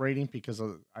rating because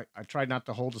I tried not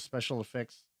to hold the special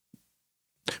effects.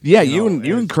 Yeah, you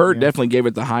and Kurt definitely gave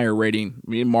it the higher rating.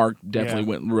 Me and Mark definitely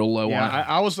went real low on it.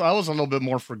 I was a little bit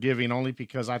more forgiving only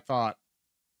because I thought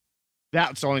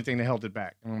that's the only thing that held it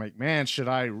back. And I'm like, man, should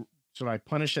I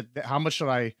punish it? How much should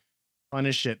I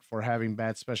punish it for having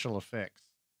bad special effects?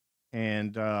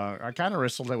 And I kind of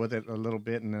wrestled with it a little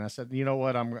bit, and then I said, you know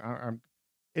what, I'm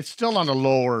it's still on the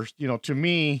lower. To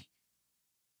me,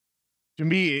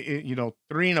 3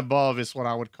 and above is what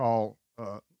I would call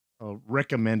a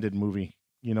recommended movie.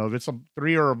 If it's a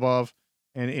 3 or above,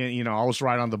 and I was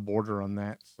right on the border on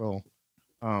that. So,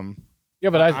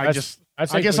 but I guess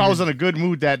I was in a good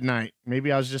mood that night.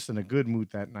 Maybe I was just in a good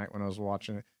mood that night when I was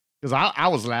watching it because I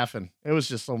was laughing. It was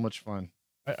just so much fun.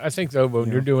 I think though,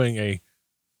 when you're doing a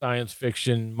science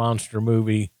fiction monster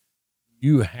movie,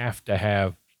 you have to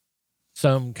have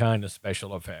some kind of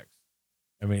special effects.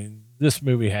 I mean, this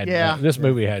movie had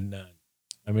movie had none.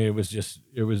 I mean, it was just.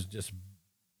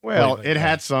 Well, it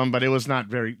had some, but it was not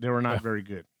very. They were not very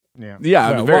good. Yeah.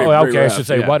 Yeah. Very rough. I should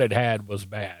say what it had was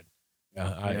bad.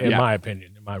 In my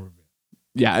opinion, in my review.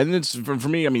 Yeah, and it's for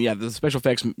me. I mean, the special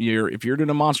effects. If you're doing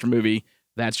a monster movie,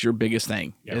 that's your biggest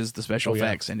thing is the special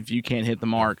effects, and if you can't hit the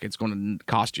mark, it's going to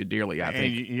cost you dearly. I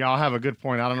think y'all have a good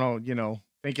point. I don't know.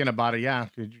 Thinking about it, yeah,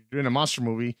 you're doing a monster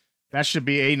movie. That should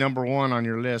be number 1 on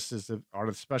your list. Are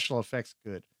the special effects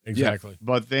good? Exactly. Yeah.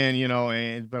 But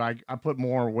then but I put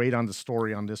more weight on the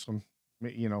story on this one.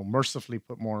 Mercifully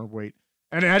put more weight.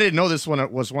 And I didn't know this one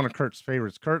was one of Kurt's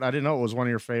favorites. Kurt, I didn't know it was one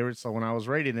of your favorites. So when I was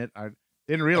rating it, I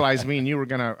didn't realize me and you were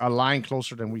gonna align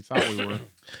closer than we thought we were.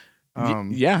 I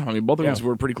mean, both of us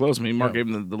were pretty close. I mean, Mark gave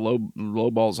him the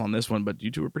low balls on this one, but you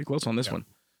two were pretty close on this one,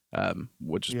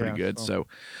 which is pretty good. So,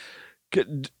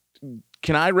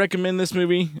 can I recommend this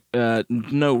movie?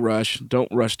 No rush.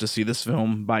 Don't rush to see this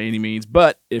film by any means.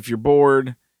 But if you're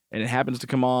bored and it happens to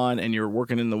come on, and you're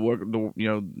working in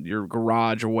your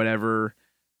garage or whatever,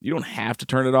 you don't have to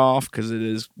turn it off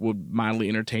because would mildly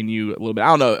entertain you a little bit.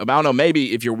 I don't know.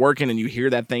 Maybe if you're working and you hear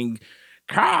that thing.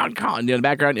 In the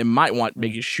background, it might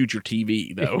make you shoot your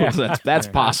TV though. That's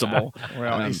possible.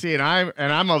 Well, you see, and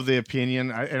I'm of the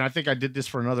opinion, and I think I did this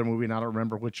for another movie, and I don't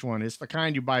remember which one. It's the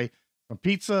kind you buy some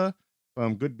pizza,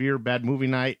 some good beer, bad movie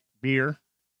night beer.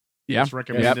 Yeah, it's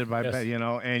recommended by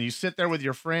and you sit there with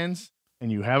your friends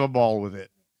and you have a ball with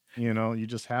it. You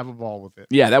just have a ball with it.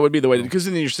 Yeah, that would be the way, because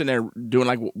then you're sitting there doing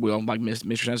like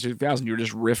Mr. Science 2000. You're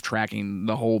just riff tracking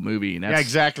the whole movie. And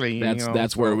exactly.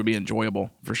 That's where it would be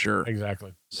enjoyable for sure.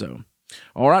 Exactly. So,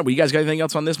 all right. Well, you guys got anything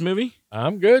else on this movie?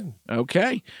 I'm good.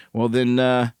 Okay. Well,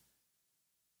 then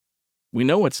we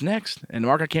know what's next. And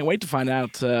Mark, I can't wait to find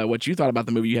out what you thought about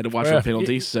the movie you had to watch for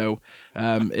penalty. So,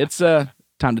 it's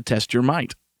time to test your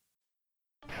might.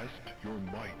 Test your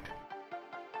might.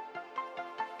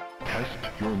 Test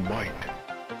your might.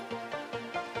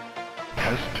 Test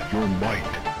Test your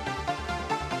might.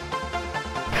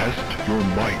 Test your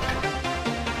might.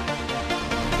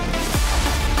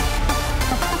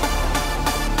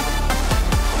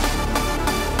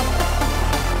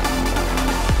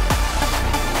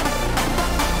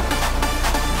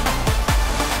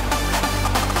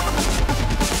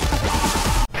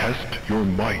 Test your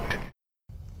might.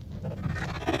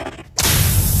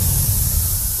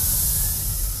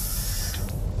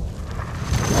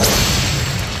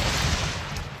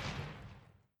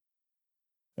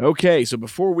 Okay, so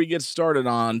before we get started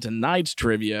on tonight's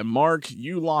trivia, Mark,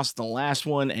 you lost the last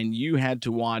one and you had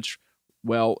to watch,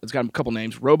 well, it's got a couple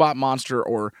names, Robot Monster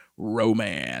or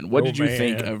Roman. What did you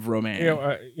think of Roman?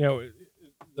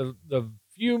 The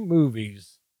few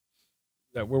movies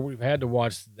where we've had to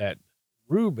watch that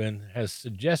Ruben has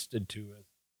suggested to us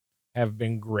have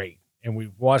been great, and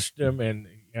we've watched them, and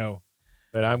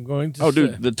but I'm going to.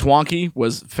 Dude, the Twonky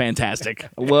was fantastic.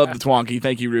 I love the Twonky.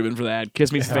 Thank you, Ruben, for that.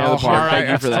 Kiss Me, Fan of the Park. Thank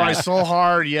you for that. I try so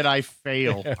hard, yet I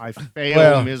fail. I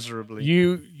fail miserably.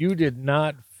 You did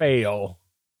not fail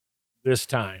this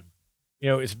time.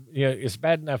 It's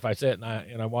bad enough I sat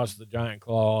and I watched the Giant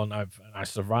Claw and I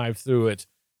survived through it,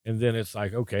 and then it's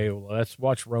like, okay, well, let's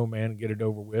watch Roman and get it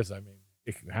over with. I mean,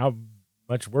 how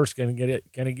much worse can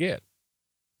it get?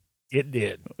 It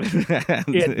did.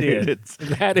 It did.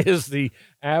 That is the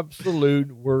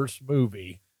absolute worst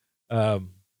movie.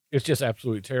 It's just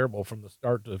absolutely terrible from the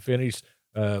start to the finish.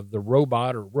 The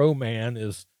robot or Roman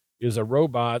is a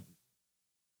robot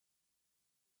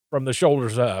from the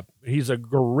shoulders up. He's a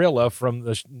gorilla from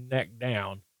the neck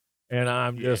down. And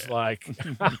I'm just like,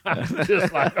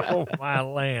 oh my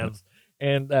lands.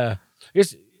 And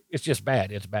it's just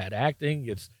bad. It's bad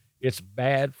acting. It's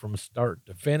bad from start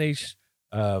to finish.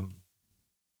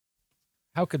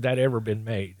 How could that ever been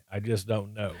made? I just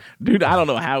don't know. Dude, I don't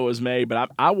know how it was made, but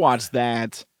I watched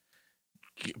that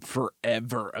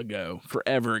forever ago.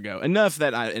 Enough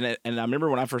that I remember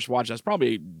when I first watched it, I was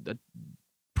probably a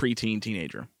preteen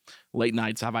teenager, late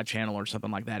night Sci-Fi Channel or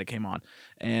something like that. It came on,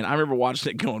 and I remember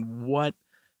watching it going,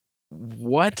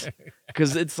 what?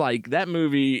 Because it's like that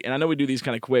movie, and I know we do these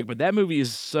kind of quick, but that movie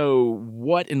is so,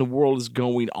 what in the world is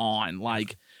going on?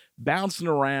 Like, bouncing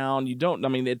around,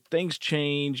 things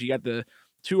change. You got the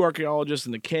two archaeologists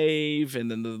in the cave,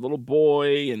 and then the little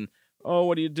boy, and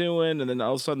what are you doing? And then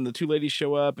all of a sudden the two ladies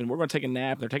show up, and we're going to take a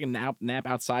nap. They're taking a nap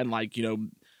outside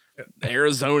in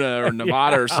Arizona or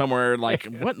Nevada or somewhere. Like,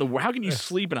 how can you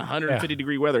sleep in 150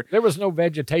 degree weather? There was no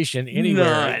vegetation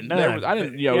anywhere. None. I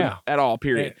didn't, at all,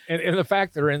 period. And the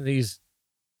fact they're in these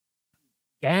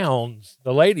gowns,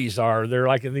 the ladies they're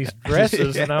like in these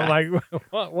dresses, and I'm like,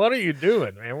 what are you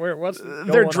doing, man?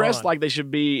 They're dressed like they should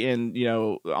be in,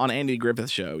 on Andy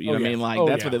Griffith's show. You know what I mean? Like,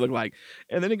 that's what they look like.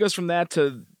 And then it goes from that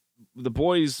to the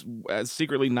boys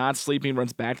secretly not sleeping,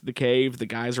 runs back to the cave. The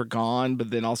guys are gone, but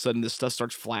then all of a sudden this stuff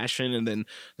starts flashing, and then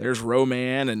there's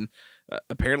Roman, and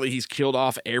apparently he's killed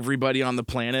off everybody on the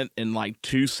planet in like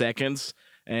 2 seconds.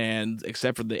 And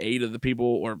except for the 8 of the people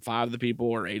or 5 of the people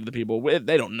or 8 of the people,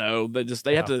 they don't know.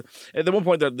 They have to, at one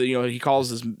point that, he calls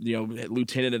his,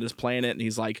 lieutenant at his planet, and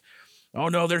he's like, oh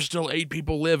no, there's still 8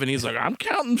 people live. And he's like, I'm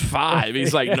counting 5.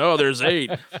 He's like, no, there's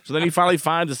 8. So then he finally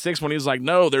finds the 6th one. He's like,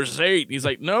 no, there's 8. He's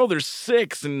like, no, there's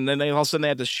 6. And then all of a sudden they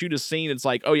have to shoot a scene. It's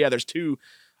like, oh yeah, there's 2.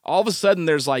 All of a sudden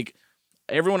there's like,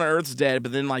 everyone on Earth's dead,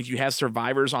 but then like you have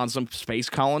survivors on some space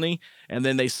colony, and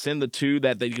then they send the 2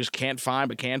 that they just can't find,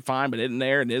 but isn't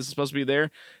there, and is supposed to be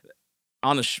there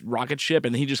on a rocket ship,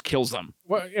 and he just kills them.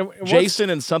 Jason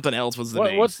and something else was the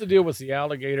name. What's the deal with the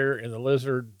alligator and the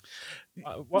lizard?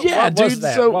 What dude.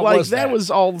 That? So that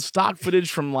was all stock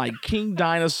footage from like King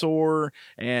Dinosaur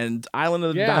and Island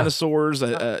of the Dinosaurs.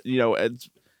 You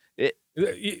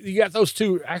got those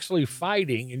 2 actually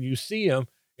fighting, and you see them,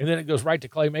 and then it goes right to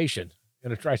claymation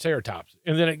and a Triceratops,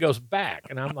 and then it goes back,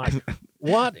 and I'm like,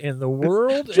 what in the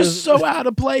world? Just so out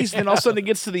of place. Then all of a sudden it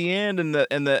gets to the end, and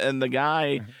the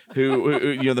guy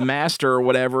who the master or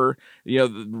whatever,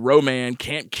 the Roman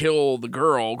can't kill the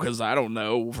girl because I don't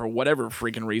know, for whatever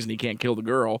freaking reason he can't kill the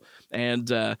girl, and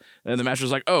the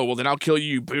master's like, oh well, then I'll kill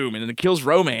you, boom, and then it kills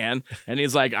Roman, and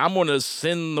he's like, I'm gonna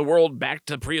send the world back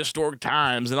to prehistoric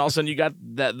times, and all of a sudden you got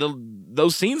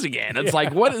those scenes again. It's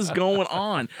like, what is going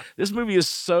on? This movie is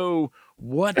so.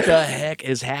 What the heck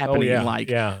is happening?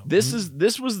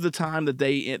 This was the time that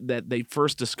they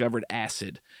first discovered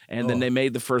acid, and then they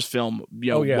made the first film,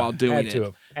 while doing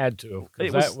it. Had to,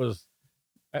 because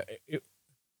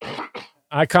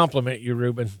I compliment you,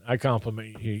 Ruben. I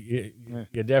compliment you.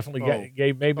 You definitely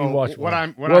made me watch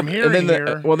I'm hearing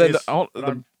here.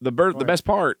 The best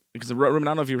part, because Ruben, I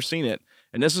don't know if you've ever seen it,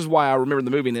 and this is why I remember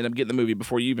the movie and ended up getting the movie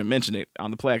before you even mentioned it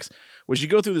on the Plex, was you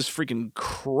go through this freaking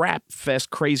crap fest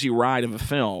crazy ride of a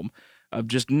film of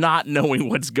just not knowing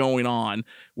what's going on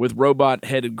with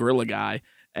robot-headed gorilla guy,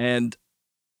 and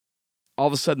all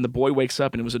of a sudden the boy wakes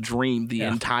up and it was a dream the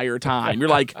entire time. You're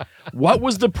like, what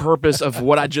was the purpose of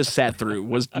what I just sat through?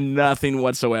 Was nothing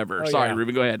whatsoever. Sorry,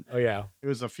 Ruben, go ahead. Oh, yeah. It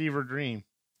was a fever dream.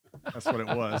 That's what it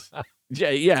was.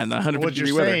 Yeah, and the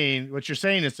 150 what you're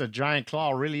saying is a giant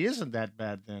claw really isn't that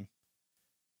bad then.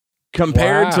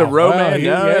 Compared to Roman,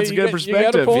 that's a good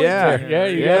perspective. You got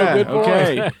a good point.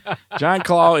 Okay. Giant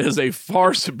Claw is a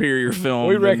far superior film.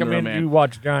 We than recommend Roman. you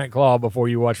watch Giant Claw before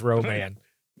you watch Roman.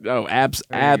 Oh,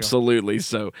 absolutely.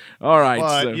 So, all right.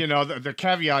 But so. you know, the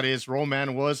caveat is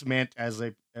Roman was meant as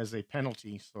a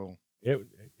penalty. So it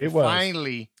was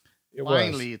finally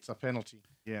it's a penalty.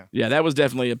 Yeah, that was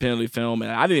definitely a penalty film,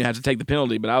 and I didn't even have to take the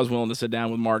penalty, but I was willing to sit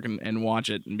down with Mark and watch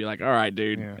it and be like, all right,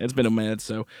 dude, it's been a minute.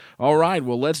 So, all right,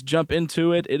 well, let's jump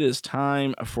into it. It is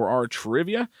time for our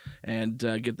trivia and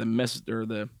get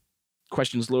the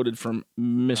questions loaded from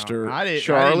Mr.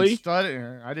 Charlie.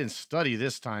 I didn't study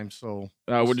this time, so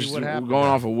we're just going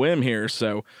off a whim here.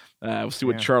 So we'll see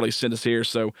what Charlie sent us here.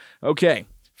 So, okay,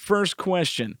 first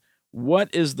question.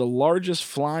 What is the largest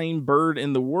flying bird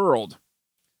in the world?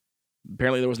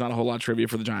 Apparently, there was not a whole lot of trivia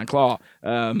for the giant claw.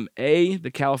 A, the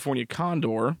California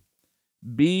condor.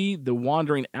 B, the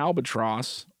wandering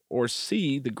albatross. Or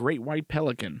C, the great white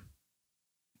pelican.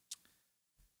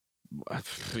 I'm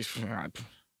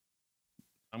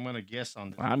going to guess on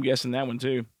this. I'm guessing that one,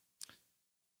 too.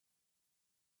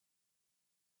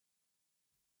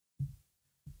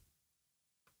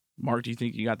 Mark, do you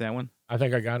think you got that one? I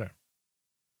think I got it.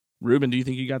 Ruben, do you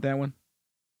think you got that one?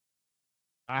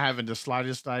 I haven't the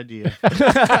slightest idea.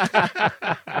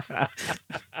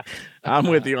 I'm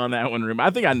with you on that one, Ruben. I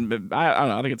don't know.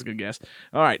 I think it's a good guess.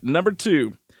 All right, number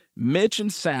 2. Mitch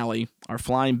and Sally are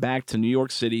flying back to New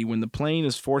York City when the plane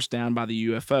is forced down by the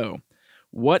UFO.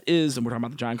 What is, and we're talking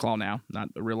about the giant claw now,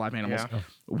 not the real life animals. Yeah.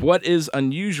 What is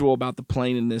unusual about the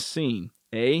plane in this scene?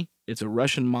 A, it's a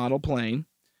Russian model plane.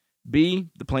 B,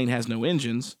 the plane has no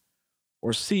engines.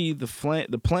 Or C,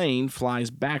 the plane flies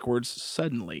backwards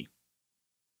suddenly.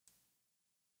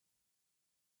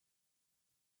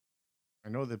 I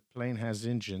know the plane has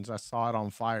engines. I saw it on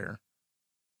fire.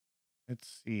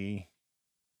 Let's see.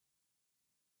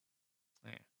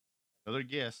 Another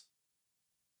guess.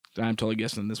 I'm totally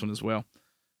guessing this one as well.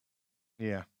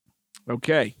 Yeah.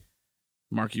 Okay.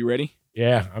 Mark, you ready?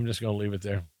 Yeah, I'm just going to leave it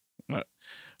there. All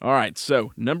right.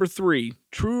 So, number 3,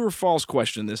 true or false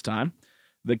question this time.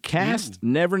 The cast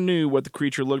never knew what the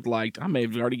creature looked like. I may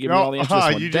have already given you all the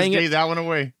answers. You just gave that one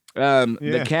away.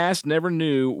 The cast never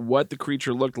knew what the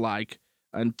creature looked like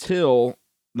until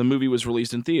the movie was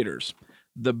released in theaters.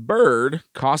 The bird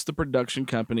cost the production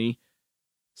company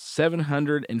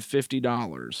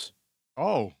 $750.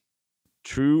 Oh.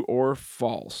 True or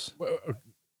false?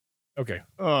 Okay.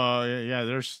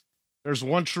 Yeah. There's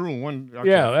one true and one. Okay.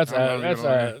 Yeah, that's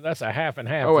a half and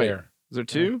half. Oh, wait. There. Is there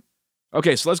 2? Yeah.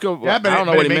 Okay, so let's go. Yeah, but I don't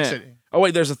know what he meant. It. Oh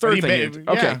wait, there's a third thing.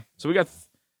 Okay, so we got.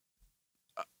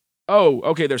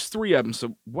 Okay. There's 3 of them.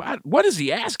 So what is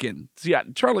he asking? See,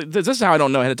 Charlie, this is how I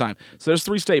don't know ahead of time. So there's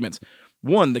 3 statements.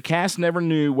 1, the cast never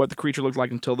knew what the creature looked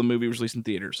like until the movie was released in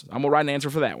theaters. I'm gonna write an answer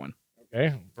for that one.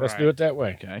 Okay, let's do it that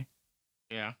way. Okay.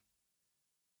 Yeah.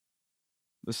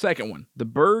 The second one, the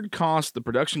bird cost the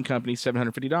production company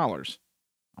 $750.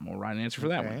 I'm gonna write an answer for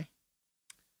that one.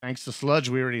 Thanks to Sludge,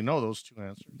 we already know those 2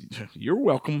 answers. You're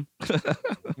welcome.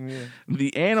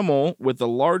 The animal with the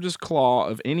largest claw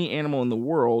of any animal in the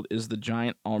world is the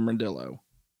giant armadillo.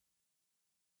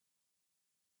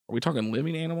 Are we talking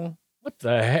living animal? What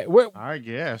the heck? I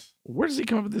guess. Where does he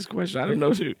come up with this question? I don't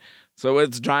know, too. So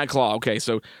it's giant claw. Okay,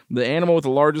 so the animal with the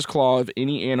largest claw of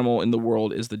any animal in the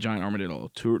world is the giant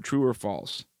armadillo. True or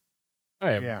false?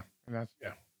 Yeah.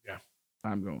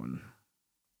 I'm going.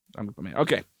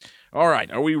 Okay. All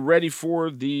right. Are we ready for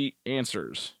the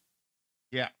answers?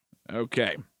 Yeah.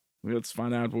 Okay. Let's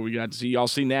find out what we got to see. Y'all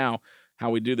see now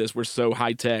how we do this. We're so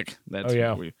high tech. That's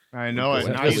I know it.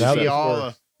 Now you see all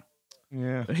the.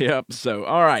 Yeah. Yep. So,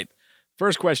 all right.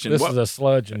 First question. This is a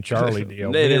Sludge and Charlie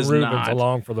deal. It is Ruben's not.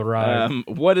 Along for the ride.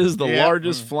 What is the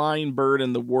largest flying bird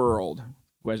in the world?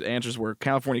 Answers were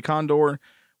California condor,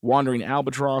 wandering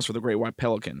albatross, or the great white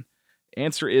pelican.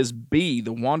 Answer is B,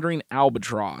 the wandering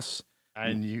albatross.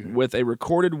 With a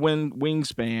recorded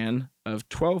wingspan of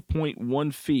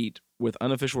 12.1 feet, with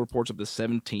unofficial reports up to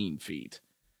 17 feet.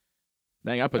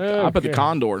 Dang, I put the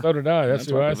condor. So did I. That's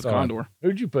who I saw. Condor.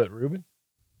 Who'd you put, Ruben?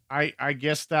 I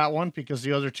guessed that one because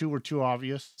the other 2 were too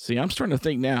obvious. See, I'm starting to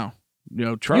think now.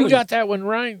 Charlie You got that one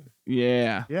right.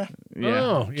 Yeah. Yeah. Yeah.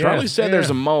 Oh, yeah, Charlie said there's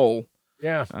yeah. a mole.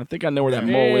 Yeah. I think I know where that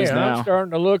mole is now. I'm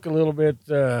starting to look a little bit.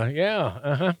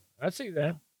 I see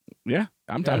that. Yeah,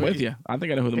 I'm with you. I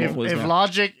think I know who the mole is now.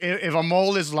 If a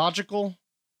mole is logical,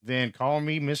 then call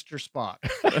me Mr. Spot.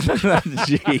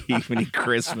 Gee, many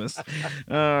Christmas.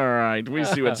 All right, we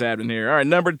see what's happening here. All right,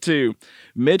 number 2.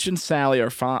 Mitch and Sally are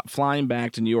flying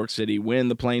back to New York City when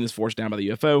the plane is forced down by the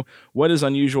UFO. What is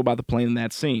unusual about the plane in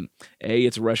that scene? A,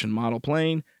 it's a Russian model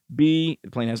plane. B,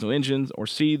 the plane has no engines. Or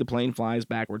C, the plane flies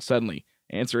backwards suddenly.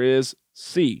 Answer is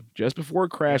C. Just before it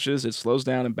crashes, it slows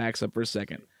down and backs up for a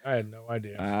second. I had no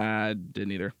idea. I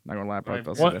didn't either. Not gonna lie, I probably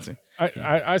fell What- asleep.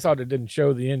 I thought it didn't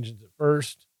show the engines at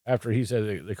first after he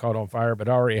said they caught on fire, but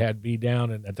I already had B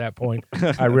down, and at that point,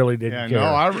 I really didn't care.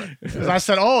 I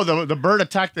said, the bird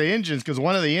attacked the engines because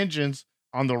one of the engines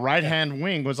on the right-hand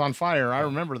wing was on fire. I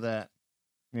remember that.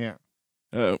 Yeah.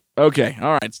 Oh, okay.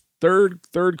 All right.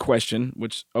 Third question,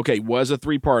 which was a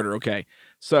 3-parter. Okay.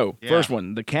 So Yeah. first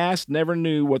one, the cast never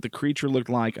knew what the creature looked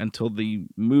like until the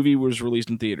movie was released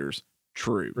in theaters.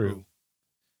 True.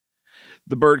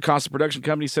 The bird cost the production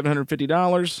company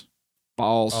 $750.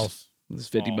 False. This is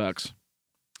 $50.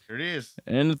 Here it is.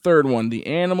 And the third one, the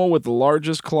animal with the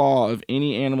largest claw of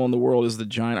any animal in the world is the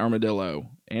giant armadillo.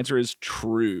 Answer is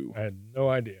true. I had no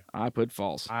idea. I put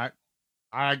false. I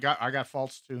got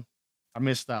false too. I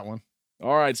missed that one.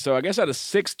 All right, so I guess out of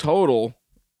 6 total,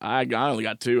 I only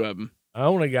got 2 of them. I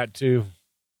only got 2.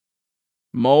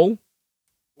 Mole?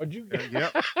 What'd you get?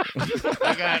 Yep.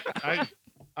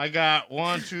 I got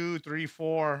 1, 2, 3,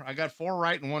 4. I got 4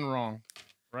 right and 1 wrong.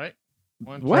 Right?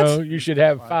 What? So you should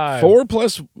have 5. 4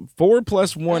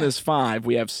 plus 1 is 5.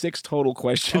 We have 6 total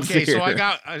questions. Okay, here. so I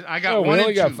got No, we 1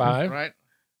 only and 2. got 5. Right?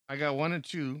 I got 1 and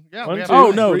 2. Yeah. 1, we have 2,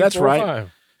 Oh, no, 3, that's 4, right.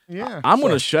 5. Yeah. I'm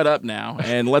going to shut up now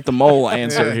and let the mole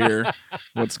answer here.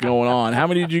 What's going on? How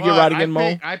many did you get right again,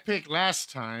 Mole? I picked last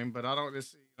time, but I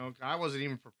don't. I wasn't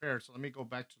even prepared. So let me go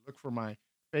back to look for my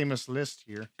famous list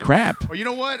here. Crap. Oh, you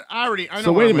know what? I know.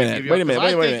 So what wait a I'm gonna minute. give you, Wait a 'cause minute. I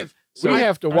Wait a think minute. We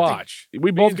have to watch.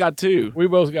 We both got 2. We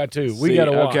both got 2. We See, got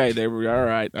to watch. Okay, there we All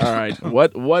right.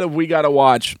 What have we got to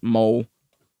watch, Mole?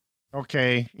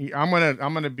 Okay, I'm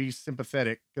gonna be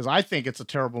sympathetic because I think it's a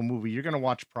terrible movie. You're gonna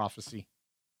watch Prophecy.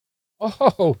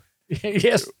 Oh,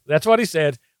 yes. That's what he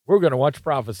said. We're going to watch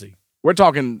Prophecy. We're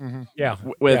talking Mm-hmm. Yeah.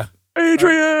 with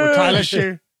Adrian. With Tyler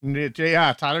Shire.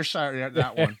 Yeah, Tyler Shire. Yeah,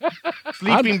 that one.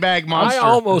 Sleeping Bag Monster. I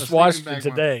almost The watched Sleeping it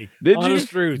Bag today. Did Honest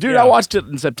you? truth, Dude, yeah. I watched it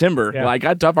in September. Yeah. Like,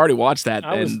 I've already watched that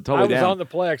I was and totally down. on the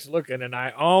Plex looking, and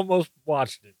I almost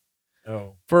watched it.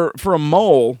 Oh, For a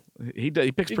mole, he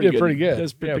picks he pretty did pretty good. He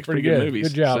does Yeah, picks pretty good good. movies.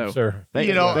 Good job, So, sir. thank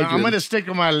You know, thank I'm you. going to stick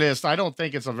to my list. I don't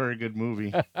think it's a very good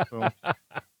movie. So.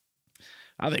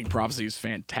 I think Prophecy is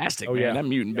fantastic, Oh, man. yeah. That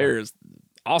mutant bear is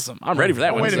awesome. I'm ready for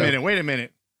that one. Wait a so-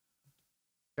 minute.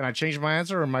 Can I change my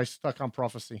answer or am I stuck on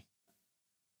Prophecy?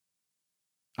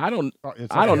 I don't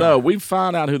It's I don't okay. know. We've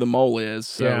found out who the mole is,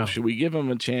 so Yeah. should we give him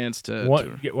a chance to? Well,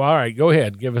 all right, go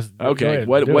ahead. Give us. go Okay, ahead.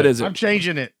 what Do what it. is it? I'm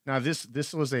changing it. Now, this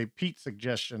was a Pete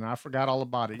suggestion. I forgot all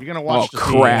about it. You're going to Oh watch the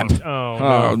crap! Swarm. Oh,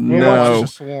 Oh no. You're no! watching The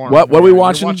Swarm. What are we You're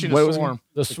watching? watching What The was it? Swarm.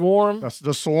 The Swarm. That's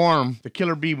The Swarm, the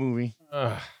Killer Bee movie.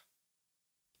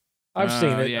 I've seen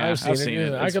it. yeah, I've seen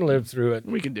it. I It's- can live through it.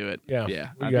 We can do it. Yeah.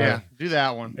 yeah. We I- got Yeah, it. do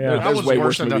that one. Yeah. That There's was way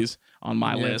worse than the- movies on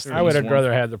my Yeah, list. sure. I than would The have Swarm.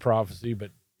 rather had the Prophecy,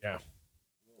 but yeah.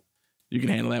 You can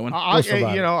handle that one. We'll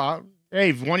survive. Hey,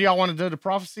 if one of y'all want to do the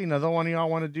Prophecy, another one of y'all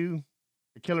want to do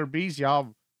the Killer Bees,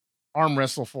 y'all arm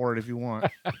wrestle for it if you want.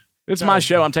 It's my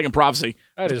show. I'm taking Prophecy.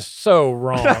 That is so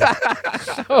wrong.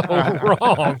 So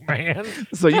wrong, man.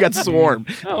 So you got Swarm.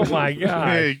 Oh my god.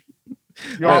 Hey,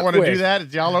 y'all want to Quick. do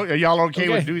that? Are y'all okay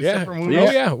with doing yeah. separate movies?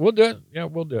 Oh yeah, we'll do it. Yeah,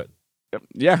 we'll do it.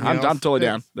 Yeah, You I'm know, totally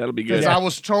it's- down. That'll be good. Because I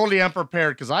was totally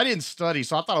unprepared because I didn't study,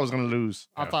 so I thought I was going to lose.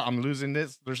 I thought I'm losing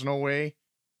this. There's no way.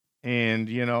 And,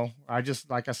 I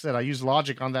just, like I said, I used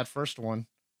logic on that first one.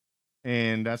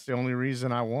 And that's the only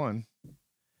reason I won.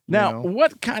 Now, know?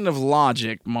 what kind of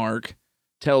logic, Mark,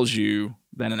 tells you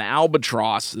that an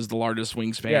albatross is the largest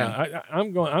wingspan? Yeah,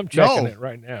 I'm checking No. it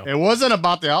right now. It wasn't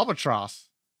about the albatross.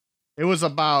 It was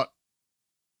about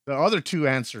the other two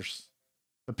answers.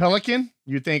 The pelican,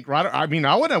 you think, right? I mean,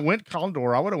 I would have went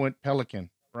condor. I would have went pelican,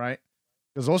 right?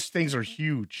 Because those things are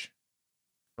huge,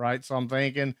 right? So I'm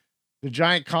thinking the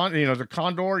giant the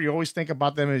condor, you always think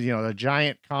about them as, the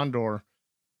giant condor.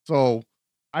 So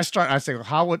I say,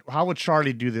 how would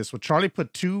Charlie do this? Would Charlie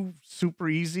put 2 super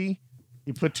easy?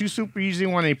 He put 2 super easy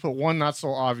one and he put 1 not so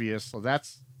obvious. So that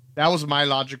was my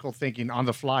logical thinking on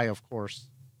the fly, of course.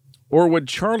 Or would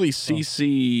Charlie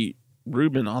CC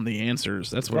Ruben on the answers.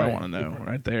 That's what I Right. want to know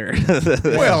right there.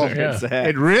 Well, Yeah.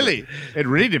 it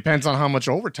really depends on how much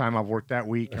overtime I've worked that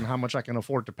week and how much I can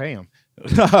afford to pay him.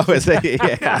 Oh, is it?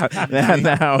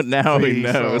 Yeah. Now we See,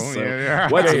 know. so, So, yeah.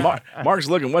 what's Mark's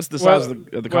looking? What's the size of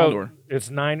the condor? It's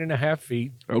 9.5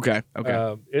 feet. Okay.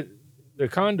 The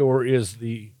condor is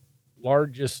the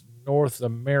largest North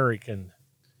American.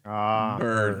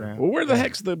 Bird. Well,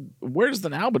 where's the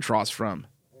albatross from?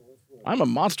 I'm a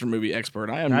monster movie expert.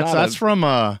 I am not. That's from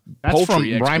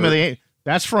poultry Rhyme expert.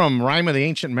 of the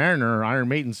Ancient Mariner, Iron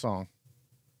Maiden song.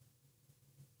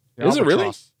 The Is it really?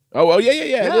 albatross. Oh yeah.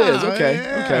 It is. Okay.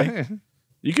 Yeah. Okay.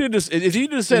 You could have just if you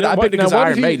just said You know I what- picked it because now, what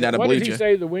Iron did he- Maiden, I'd have What believed did he you.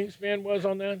 say the wingspan was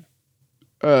on that?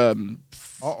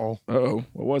 Uh-oh.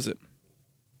 What was it?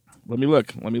 Let me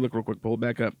look real quick. Pull it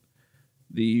back up.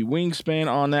 The wingspan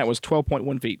on that was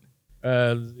 12.1 feet.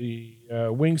 The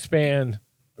wingspan,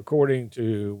 according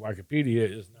to Wikipedia,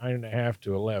 is 9.5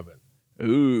 to 11.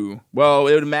 Ooh. Well,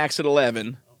 it would max at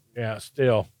 11. Yeah,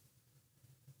 still.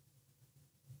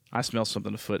 I smell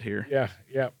something afoot here. Yeah.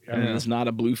 And it's not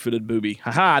a blue-footed booby.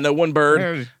 Haha, I know one bird.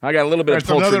 There's- I got a little bit of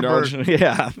there's poultry another knowledge. bird.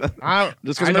 Yeah. I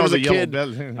Just because I know remember as a the kid.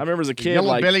 yellow-bellied- I remember as a kid,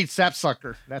 yellow-bellied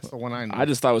sapsucker. That's the one I know. I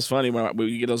just thought it was funny when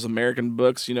you get those American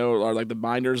books, or like the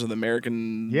binders of the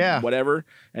American whatever,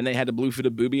 and they had the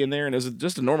blue-footed booby in there, and it was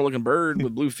just a normal-looking bird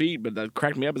with blue feet, but that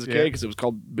cracked me up as a kid because it was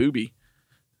called booby.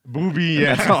 Booby,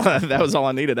 yeah. That was all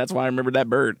I needed. That's why I remembered that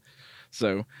bird.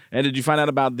 So, and did you find out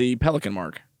about the pelican,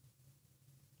 Mark?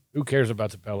 Who cares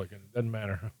about the pelican? It doesn't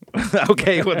matter.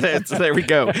 Okay, well, there we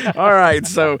go. All right,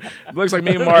 so it looks like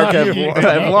me and Mark have You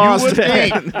lost. would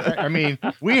think. I mean,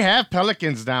 we have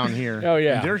pelicans down here. Oh,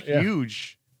 yeah, and they're yeah.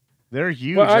 huge. They're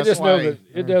huge. Well, I That's just know why- that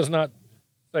it does not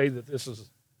say that this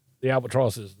is the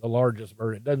albatross is the largest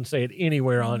bird. It doesn't say it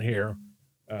anywhere on here.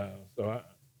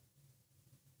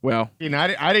 Well,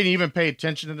 I didn't even pay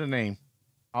attention to the name.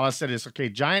 All I said is, okay,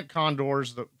 giant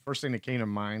condors, the first thing that came to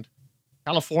mind.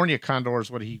 California condor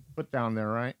is what he put down there,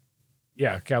 right?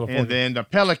 Yeah, California. And then the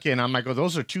pelican, I'm like, oh,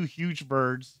 those are two huge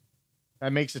birds.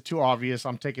 That makes it too obvious.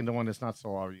 I'm taking the one that's not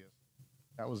so obvious.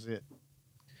 That was it.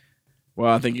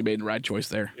 Well, I think you made the right choice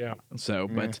there. Yeah. So,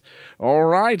 but all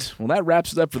right. Well, that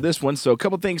wraps it up for this one. So, a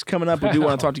couple things coming up we do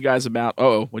want to talk to you guys about.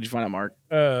 What'd you find out, Mark?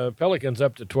 Pelicans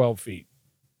up to 12 feet.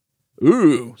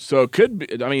 Ooh, so it could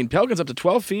be. I mean, pelicans up to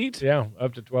 12 feet. Yeah,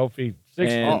 up to 12 feet.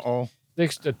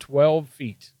 6 to 12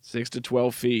 feet. 6 to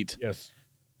 12 feet. Yes.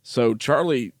 So,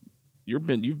 Charlie, you've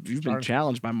been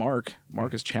challenged by Mark.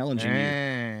 Mark is challenging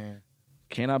you.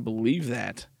 Cannot believe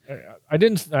that. I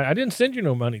didn't send you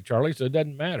no money, Charlie, so it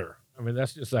doesn't matter. I mean,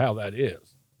 that's just how that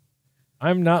is.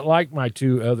 I'm not like my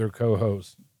two other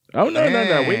co-hosts. Oh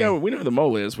no. We know who the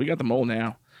mole is. We got the mole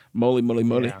now. Moly.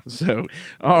 Yeah. So,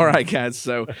 all right, guys.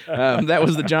 So that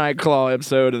was the Giant Claw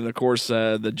episode, and of course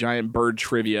the giant bird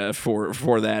trivia for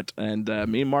that. And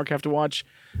me and Mark have to watch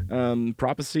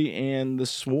Prophecy and the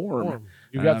Swarm.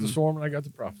 You got the Swarm, and I got the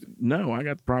Prophecy. No, I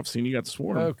got the Prophecy, and you got the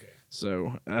Swarm. Okay.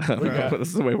 So this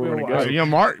is the way we're going to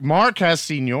go. Mark has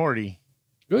seniority.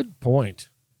 Good point.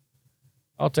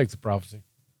 I'll take the Prophecy.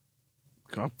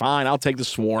 Fine, I'll take the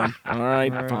Swarm. All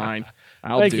right, fine.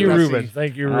 Thank you, Ruben.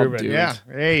 Thank you, Ruben. Yeah.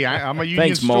 Hey, I'm a union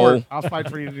Thanks, steward. Mole. I'll fight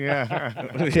for you.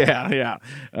 Yeah. yeah.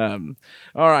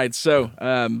 All right. So,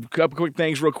 couple quick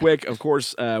things, real quick. Of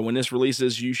course, when this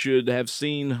releases, you should have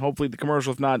seen hopefully the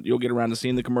commercial. If not, you'll get around to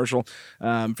seeing the commercial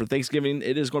for Thanksgiving.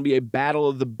 It is going to be a battle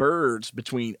of the birds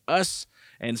between us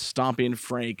and Stompy and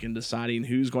Frank and deciding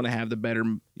who's going to have the better,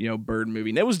 bird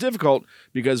movie. And it was difficult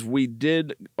because we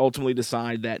did ultimately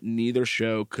decide that neither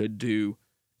show could do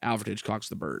Alfred Hitchcock's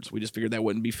The Birds. We just figured that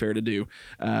wouldn't be fair to do.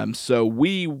 So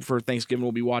we, for Thanksgiving,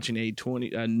 will be watching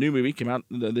a new movie came out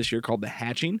this year called The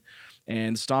Hatching.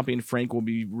 And Stompy and Frank will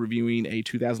be reviewing a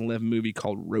 2011 movie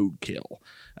called Roadkill.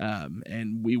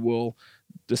 And we will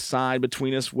decide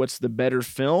between us what's the better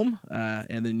film.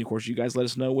 And then, of course, you guys let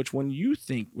us know which one you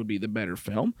think would be the better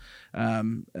film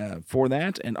for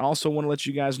that. And also want to let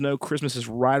you guys know Christmas is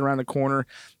right around the corner.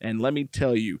 And let me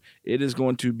tell you, it is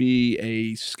going to be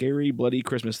a scary, bloody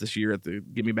Christmas this year at the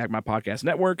Give Me Back My Podcast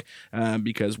Network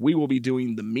because we will be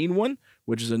doing The Mean One,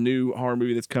 which is a new horror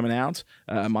movie that's coming out,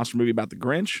 a monster movie about the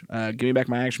Grinch. Give Me Back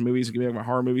My Action Movies and Give Me Back My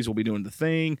Horror Movies. We'll be doing The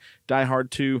Thing, Die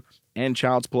Hard 2, and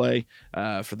Child's Play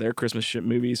for their Christmas ship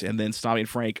movies. And then Stompy and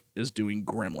Frank is doing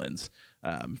Gremlins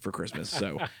for Christmas.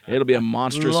 So it'll be a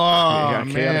monstrous...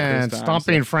 man, chaotic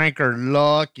Stompy and Frank are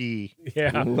lucky.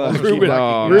 Yeah. Lucky Ruben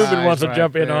dogs. wants to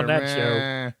jump in on that show.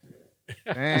 show.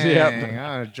 Dang, I'm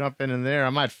gonna jump in there. I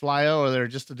might fly over there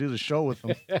just to do the show with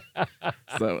them.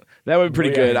 So that would be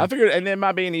pretty Oh, yeah. good. I figured, and it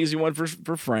might be an easy one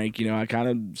for Frank. You know, I kind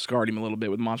of scarred him a little bit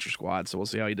with Monster Squad, so we'll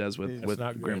see how he does with That's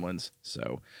not good. Gremlins.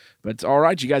 So, but all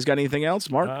right, you guys got anything else,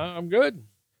 Mark? I'm good.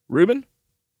 Ruben?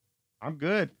 I'm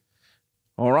good.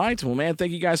 All right. Well, man,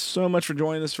 thank you guys so much for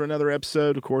joining us for another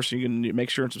episode. Of course, you can make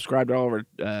sure and subscribe to all of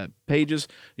our pages.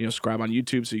 You know, subscribe on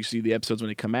YouTube so you see the episodes when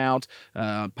they come out.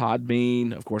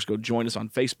 Podbean. Of course, go join us on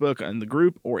Facebook and the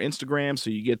group or Instagram so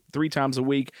you get 3 times a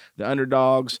week the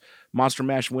Underdogs, Monster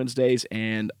Mash Wednesdays,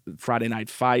 and Friday Night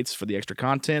Fights for the extra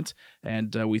content.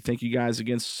 And we thank you guys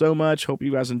again so much. Hope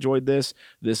you guys enjoyed this.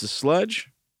 This is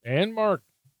Sludge. And Mark.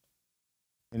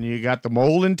 And you got the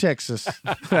mole in Texas.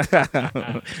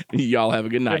 Y'all have a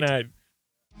good night. Good night.